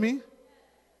you here with me?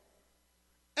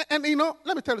 And you know,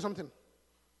 let me tell you something.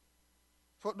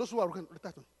 For those who are looking at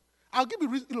the I'll give you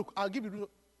reason. Look, I'll give you reason.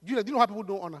 Do you know why people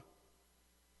don't honor?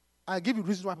 I'll give you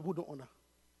reasons why people don't honor.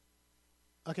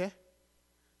 Okay?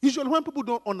 Usually when people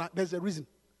don't honor, there's a reason.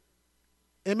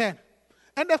 Amen.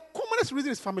 And the commonest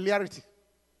reason is familiarity.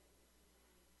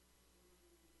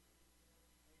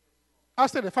 I'll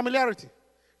say the familiarity.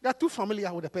 They are too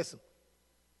familiar with the person.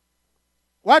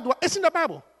 Why do it's in the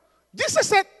Bible. Jesus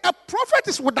said a prophet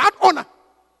is without honor.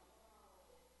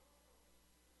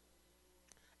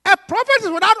 A prophet is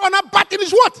without honor, but it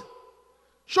is what?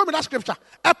 Show me that scripture.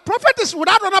 A prophet is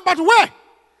without honor, but where?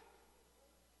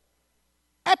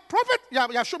 A prophet,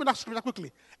 show me that scripture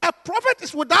quickly. A prophet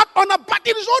is without honor, but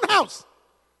in his own house.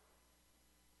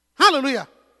 Hallelujah.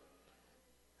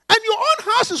 And your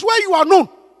own house is where you are known.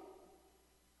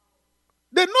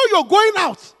 They know you're going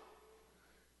out.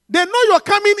 They know you're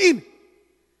coming in.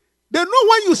 They know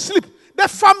when you sleep. The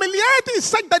familiarity is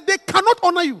such that they cannot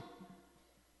honor you.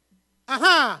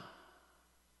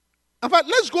 In fact,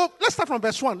 let's start from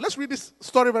verse 1. Let's read this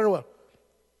story very well.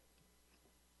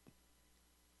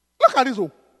 look at this.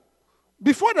 Oh.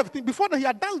 Before that, he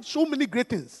had done so many great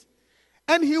things.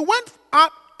 And he went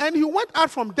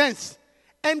out from thence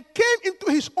and came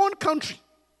into his own country.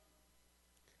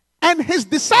 And his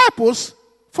disciples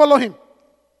followed him.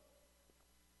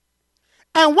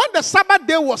 And when the Sabbath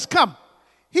day was come,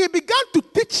 he began to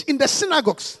teach in the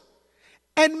synagogues.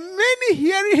 And many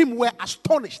hearing him were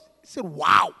astonished. He said,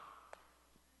 wow.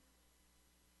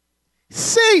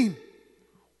 Saying,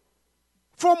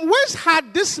 from whence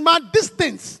had this man these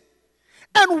things?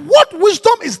 And what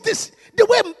wisdom is this?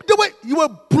 You were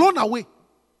blown away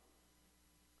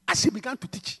as he began to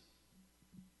teach.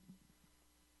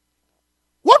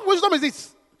 What wisdom is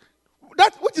this?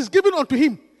 That which is given unto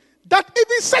him. That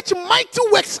even such mighty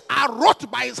works are wrought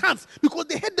by his hands. Because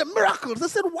they heard the miracles. They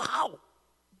said, wow.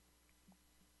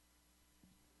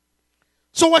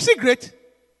 So was he great?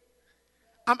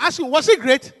 I'm asking, was he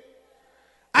great?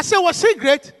 I said, was he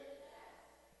great?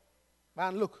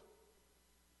 Man, look.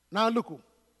 Now look.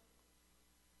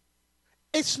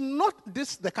 It's not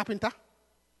this the carpenter.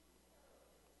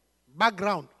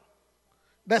 Background.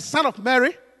 The son of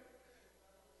Mary.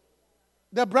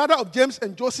 The brother of James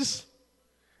and Joseph.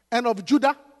 And of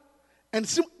Judah. And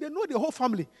they know the whole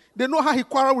family. They know how he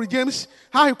quarreled with James.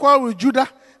 How he quarreled with Judah.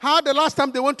 How the last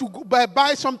time they went to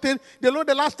buy something. They know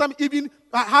the last time even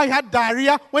how he had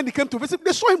diarrhea when he came to visit.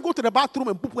 They saw him go to the bathroom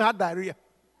and poop and had diarrhea.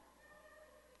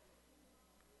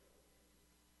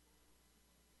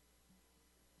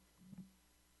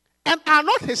 And are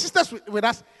not his sisters with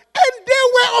us? And they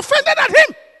were offended at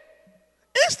him.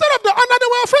 Instead of the honor, they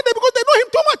were offended because they know him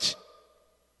too much.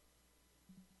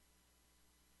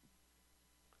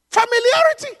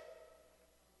 Familiarity.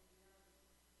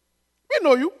 We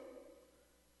know you.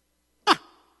 I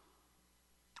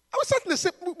was certainly say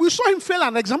we saw him fail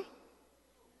an exam.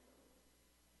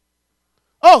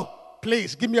 Oh,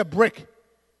 please give me a break.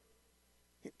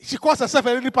 She calls herself a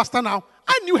lady pastor now.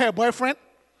 I knew her boyfriend.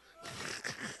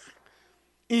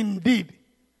 Indeed.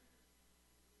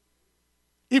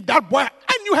 If that boy,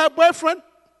 I knew her boyfriend.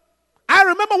 I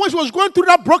remember when she was going through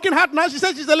that broken heart now, she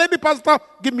said she's a lady pastor.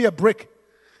 Give me a break.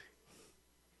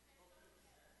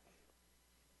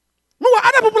 No,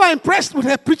 other people are impressed with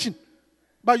her preaching.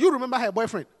 But you remember her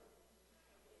boyfriend.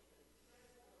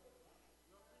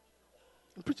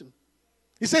 I'm preaching.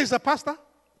 He says he's a pastor.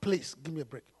 Please, give me a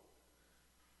break.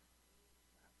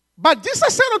 But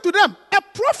Jesus said unto them, a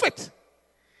prophet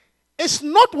is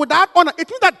not without honor. It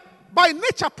means that by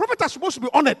nature, prophets are supposed to be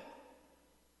honored.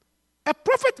 A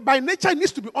prophet by nature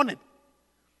needs to be honored.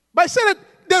 But he said that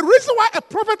the reason why a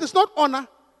prophet is not honored,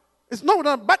 is not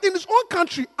honored, but in his own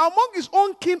country, among his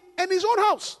own kin, and his own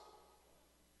house.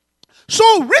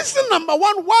 So reason number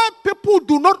one why people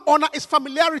do not honor is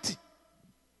familiarity.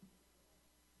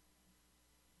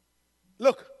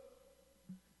 Look,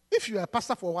 if you are a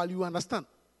pastor for a while, you understand.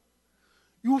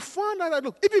 You find out that,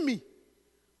 look, even me,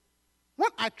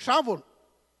 when I travel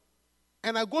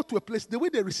and I go to a place, the way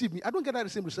they receive me, I don't get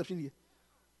that same reception here.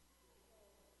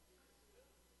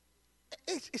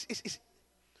 It's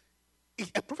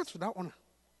a prophet without honor.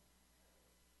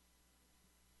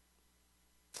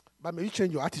 But may you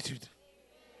change your attitude.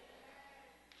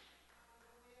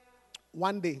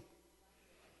 One day,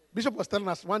 Bishop was telling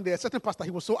us one day, a certain pastor,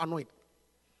 he was so annoyed.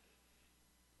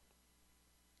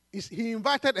 He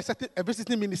invited a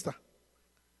visiting minister.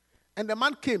 And the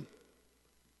man came,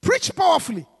 preached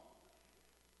powerfully.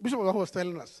 Bishop was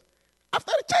telling us.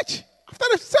 After the church, after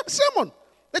the sermon,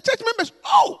 the church members,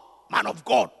 oh, man of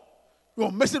God,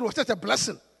 your message was such a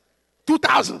blessing.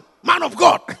 2,000, man of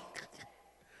God.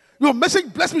 Your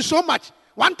message blessed me so much.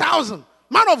 1,000,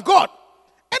 man of God.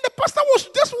 And the pastor was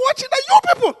just watching the you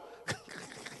people.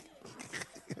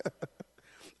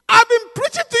 I've been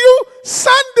preaching to you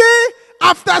Sunday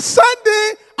after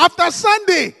Sunday after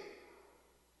Sunday.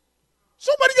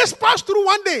 Somebody just passed through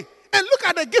one day and look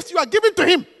at the gift you are giving to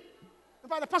him. In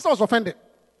fact, the pastor was offended.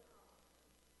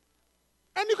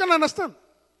 And you can understand.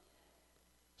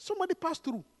 Somebody passed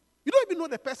through. You don't even know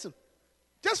the person.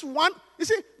 Just one. You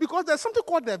see, because there's something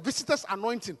called the visitor's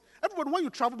anointing. Everybody, when you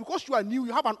travel, because you are new,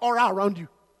 you have an aura around you.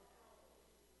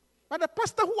 But the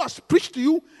pastor who has preached to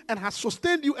you and has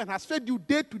sustained you and has fed you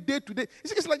day to day to day,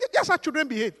 it's like that's how children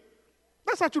behave.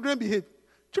 That's how children behave.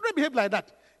 Children behave like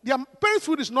that. Their parents'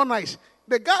 food is not nice.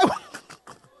 The guy,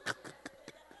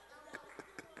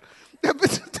 the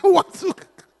visitor wants to.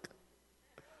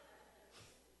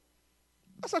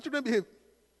 That's how children behave.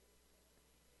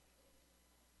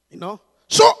 You know?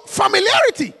 So,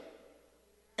 familiarity.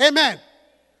 Amen.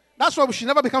 That's why we should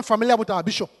never become familiar with our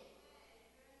bishop.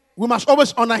 We must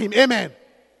always honor him. Amen.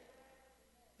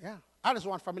 Yeah. That is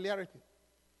one, familiarity.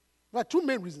 There are two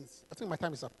main reasons. I think my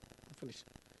time is up. I'm finished.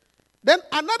 Then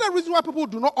another reason why people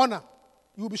do not honor,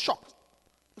 you will be shocked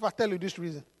if I tell you this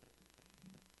reason.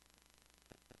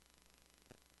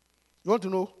 You want to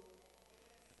know?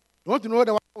 You want to know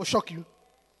the one that will shock you?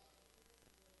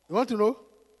 You want to know?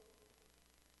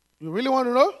 You really want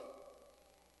to know?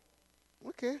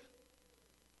 Okay.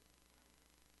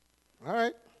 All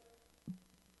right.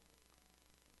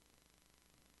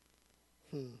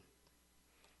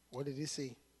 What did he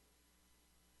say?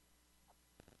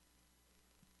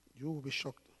 You will be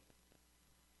shocked.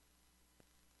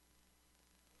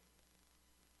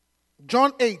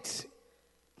 John 8.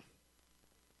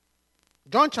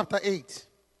 John chapter 8.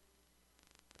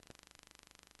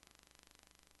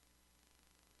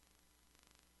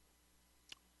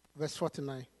 Verse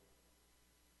 49.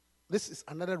 This is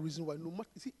another reason why no matter,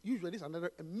 see, usually this is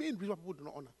a main reason why people do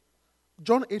not honor.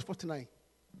 John 8:49.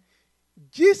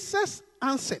 Jesus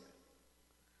answered.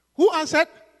 Who answered?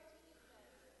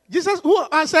 Jesus, who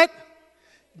answered?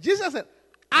 Jesus said,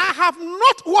 I have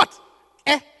not what?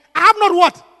 I have not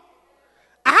what?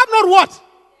 I have not what?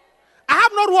 I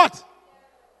have not what?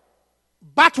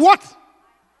 But what?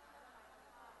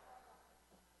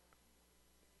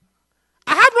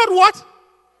 I have not what?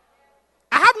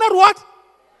 I have not what?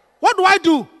 What do I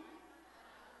do?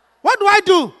 What do I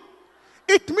do?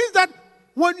 It means that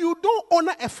when you don't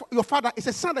honor your father, it's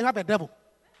a sign that you have a devil.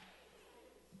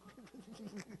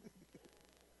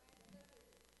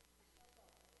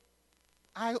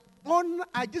 I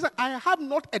have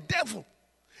not a devil.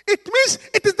 It means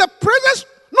it is the presence,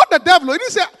 not the devil. He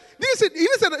didn't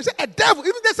say a devil.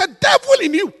 Even there's a devil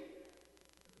in you.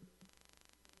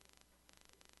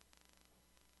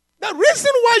 The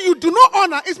reason why you do not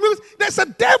honor is because there's a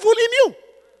devil in you.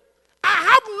 I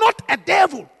have not a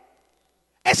devil.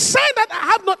 A sign that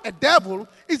I have not a devil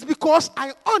is because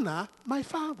I honor my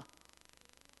father.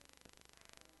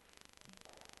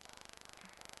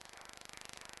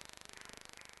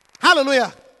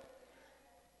 Hallelujah.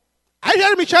 Are you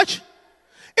hearing me, church?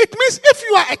 It means if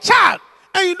you are a child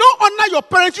and you don't honor your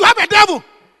parents, you have a devil.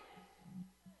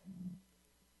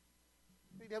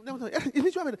 It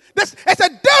means you have there's a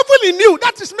devil in you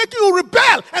that is making you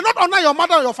rebel and not honor your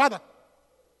mother or your father.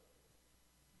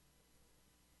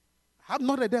 I have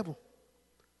not a devil.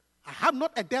 I have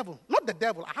not a devil. Not the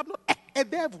devil. I have not a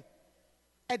devil.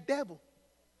 A devil.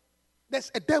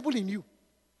 There's a devil in you.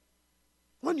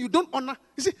 When you don't honor,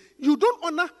 you see, you don't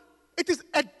honor, it is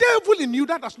a devil in you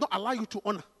that does not allow you to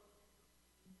honor.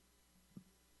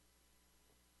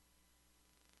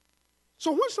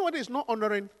 So when somebody is not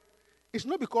honoring, it's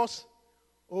not because,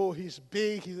 oh, he's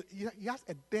big, he has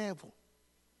a devil.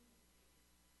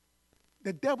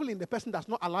 The devil in the person does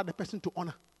not allow the person to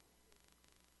honor.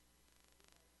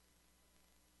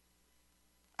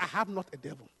 I have not a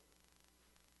devil.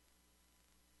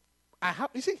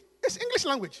 You see, it's English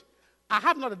language. I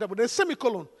have not a devil. There's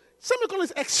semicolon. Semicolon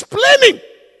is explaining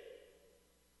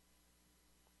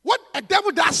what a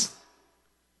devil does.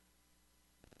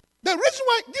 The reason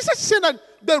why Jesus said that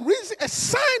a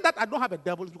sign that I don't have a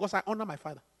devil is because I honor my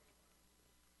father.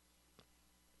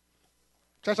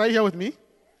 Church, are you here with me?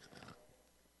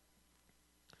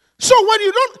 So when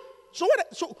you don't, so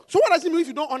what does it mean if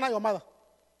you don't honor your mother?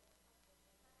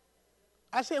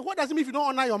 I say, what does it mean if you don't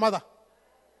honor your mother?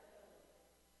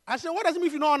 I say, what does it mean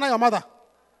if you don't honor your mother?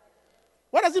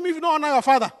 What does it mean if you don't honor your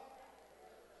father?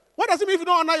 What does it mean if you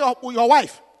don't honor your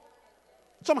wife?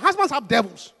 Some husbands have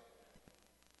devils.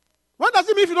 What does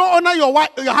it mean if you don't honor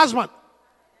your husband?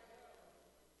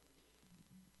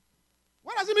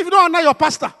 What does it mean if you don't honor your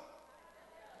pastor?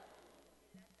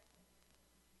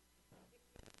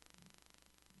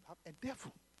 I have a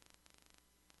devil.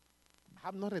 I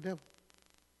have not a devil.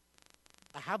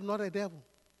 I have not a devil.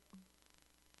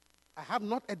 I have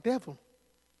not a devil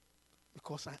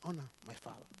because I honor my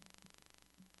father.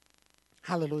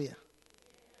 Hallelujah.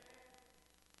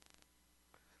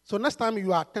 So next time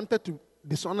you are tempted to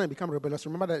dishonor and become rebellious,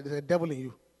 remember that there's a devil in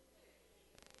you.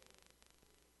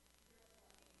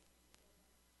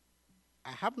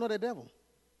 I have not a devil.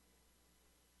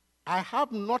 I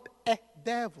have not a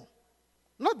devil.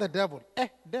 Not the devil, a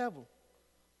devil.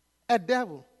 A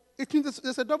devil. It means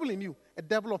there's a devil in you. A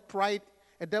devil of pride,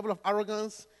 a devil of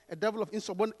arrogance, a devil of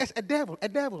insubordination.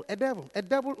 A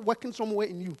devil working somewhere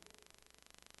in you.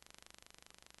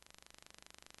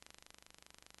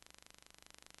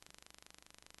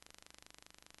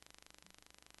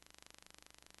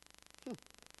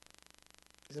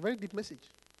 It's a very deep message.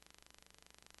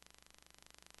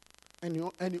 And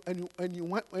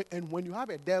when you have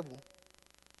a devil,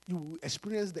 you will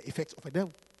experience the effects of a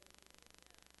devil.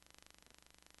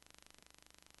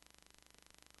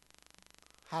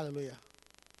 Hallelujah.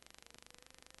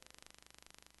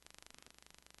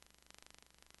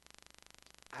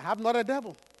 I have not a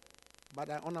devil, but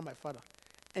I honor my Father.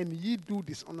 And ye do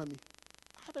dishonor me.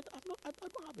 I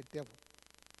don't have a devil.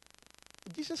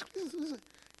 Jesus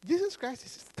Christ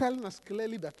is telling us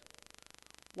clearly that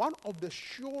one of the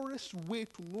surest way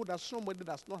to know that somebody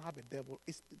does not have a devil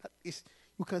is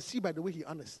you can see by the way he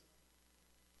honors.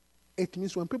 It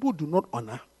means when people do not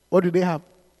honor, what do they have?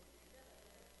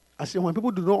 I say when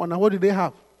people do not honor, what do they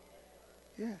have?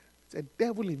 Yeah, it's a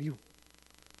devil in you.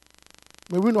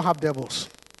 May we not have devils.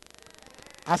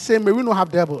 I say may we not have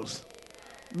devils.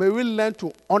 May we learn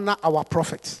to honor our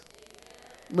prophets.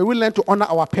 May we learn to honor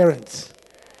our parents.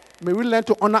 May we learn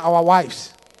to honor our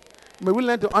wives. May we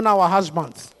learn to honor our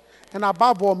husbands. And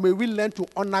above all, may we learn to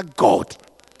honor God.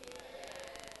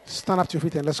 Stand up to your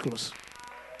feet and let's close.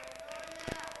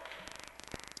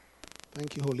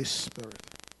 Thank you, Holy Spirit.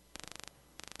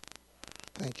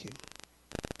 Thank you.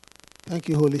 Thank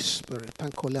you, Holy Spirit.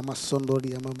 Thank you, Lama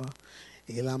Sondoria Mama.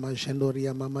 Ilama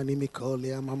Shendoria Mama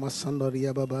Nimikolia Mama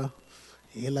Sondoria Baba.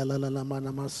 Ila la la la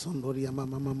Mama Sondoria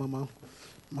Mama Mama.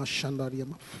 Mashandoria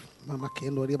Mama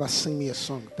Kendoria. Sing me a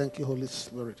song. Thank you, Holy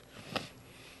Spirit.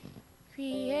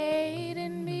 Create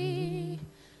in me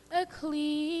a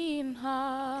clean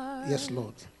heart. Yes,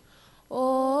 Lord.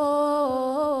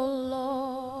 Oh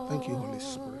Lord. Thank you, Holy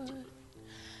Spirit.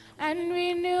 And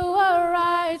renew a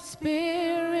right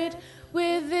spirit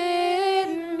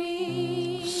within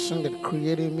me. Sing it.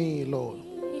 Create in me, Lord.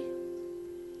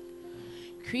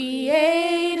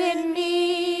 Create in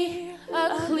me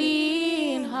a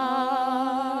clean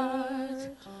heart.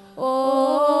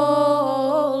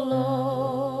 Oh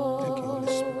Lord. Thank you, Holy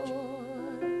Spirit.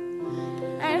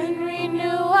 And renew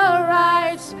a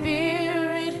right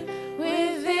spirit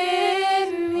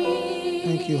within me.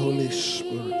 Thank you, Holy Spirit.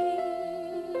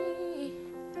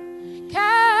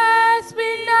 Cast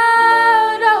me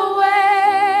not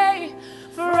away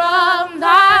from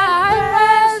thy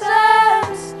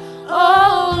presence,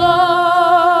 O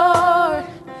Lord.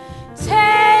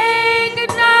 Take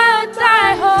not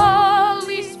thy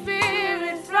Holy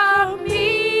Spirit from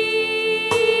me.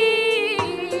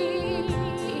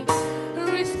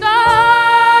 Restore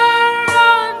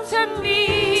unto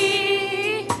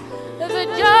me the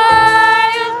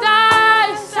joy of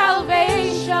thy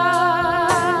salvation,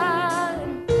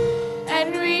 and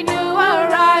renew a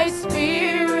right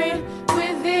spirit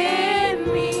within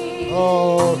me.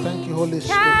 Oh, thank you, Holy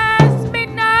Spirit. Cast me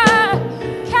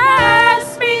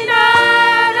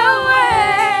not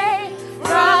away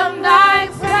from thy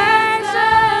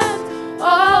presence, O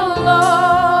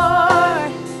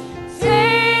Lord.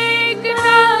 Take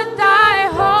not thy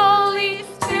Holy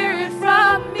Spirit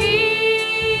from me.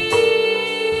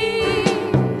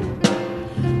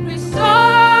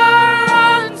 Restore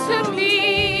unto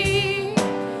me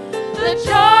the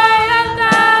joy of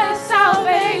thy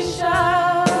salvation,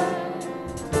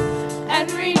 and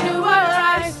renew a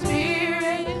right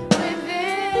spirit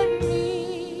within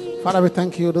me. Father, we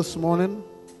thank you this morning.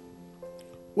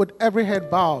 With every head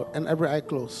bowed and every eye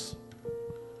closed.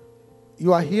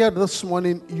 You are here this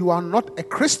morning. You are not a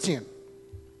Christian.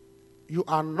 You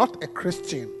are not a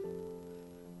Christian.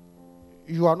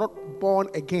 You are not born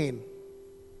again.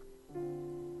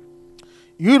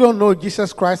 You don't know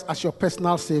Jesus Christ as your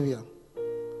personal Savior.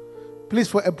 Please,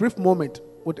 for a brief moment,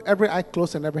 with every eye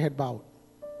closed and every head bowed,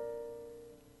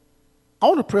 I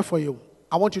want to pray for you.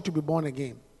 I want you to be born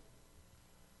again.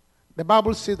 The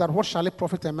Bible says that what shall it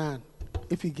profit a man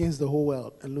if he gains the whole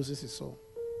world and loses his soul?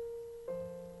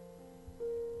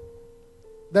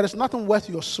 There is nothing worth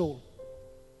your soul.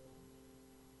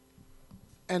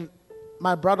 And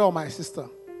my brother or my sister,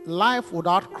 life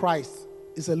without Christ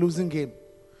is a losing game.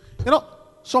 You know,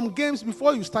 some games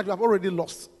before you start, you have already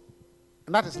lost.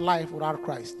 And that is life without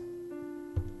Christ.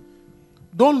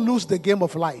 Don't lose the game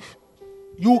of life.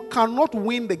 You cannot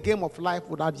win the game of life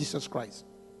without Jesus Christ.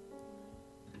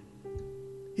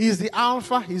 He is the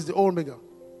Alpha, He is the Omega.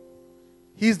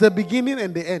 He is the beginning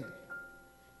and the end.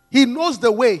 He knows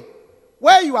the way.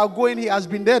 Where you are going, He has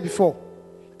been there before.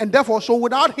 And therefore, so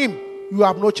without Him, you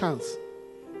have no chance.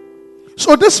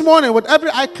 So this morning, with every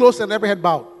eye closed and every head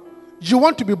bowed, you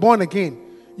want to be born again.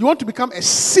 You want to become a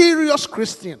serious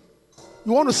Christian.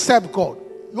 You want to serve God.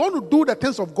 You want to do the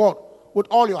things of God with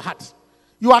all your heart.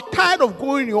 You are tired of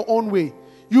going your own way.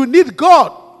 You need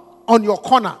God on your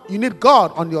corner. You need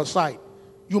God on your side.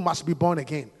 You must be born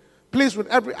again. Please, with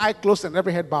every eye closed and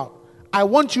every head bowed, I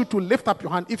want you to lift up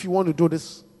your hand if you want to do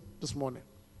this morning.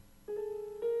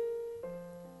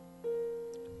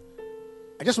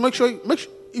 I just make sure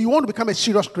you want to become a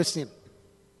serious Christian.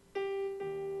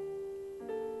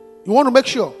 You want to make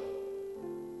sure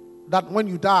that when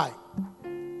you die,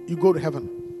 you go to heaven.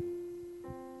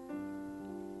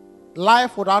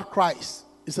 Life without Christ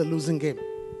is a losing game.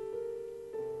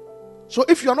 So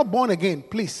if you are not born again,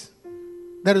 please,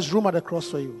 there is room at the cross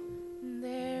for you.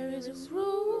 There is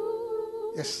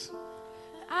room Yes.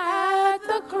 at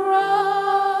the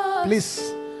cross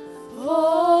Please,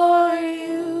 for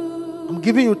you. I'm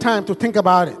giving you time to think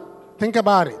about it. Think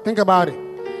about it. Think about it.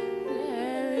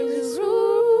 There is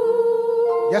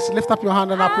room Just lift up your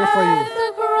hand and I'll pray for at you.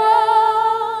 the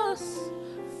cross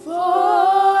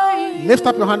for you. Lift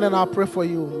up your hand and I'll pray for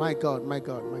you. My God, my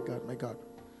God, my God, my God.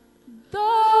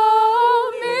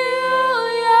 Though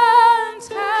millions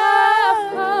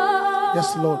have come,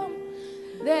 Yes, Lord.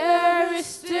 there is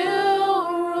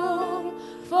still room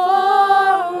for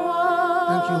one.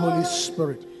 Thank you, Holy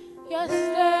Spirit. Yes,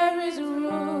 there is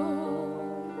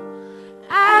room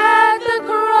at the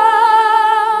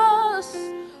cross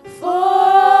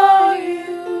for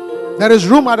you. There is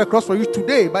room at the cross for you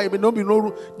today, but it may not be no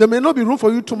room. There may not be room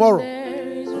for you tomorrow. There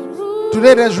is room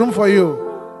Today there's room for you.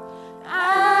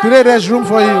 at Today there's room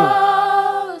for you.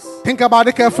 cross Think about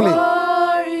it carefully.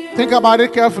 for you. Think about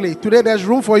it carefully. Today there's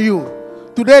room for you.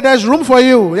 Today there's room for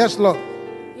you. Yes, Lord.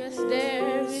 Yes,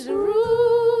 there is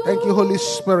room Thank you, Holy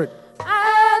Spirit.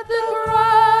 at the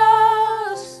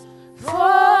cross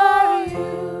for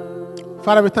you.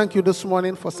 Father, we thank you this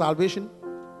morning for salvation.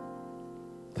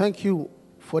 Thank you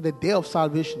for the day of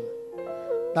salvation.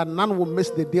 That none will miss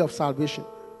the day of salvation.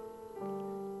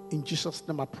 In Jesus'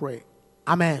 name I pray.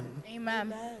 Amen.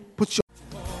 Amen. Put your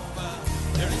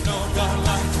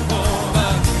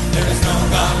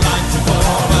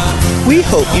We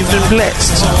hope you've been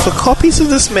blessed. For copies of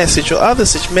this message or other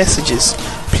such messages,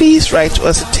 please write to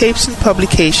us at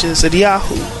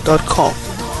tapesandpublications@yahoo.com.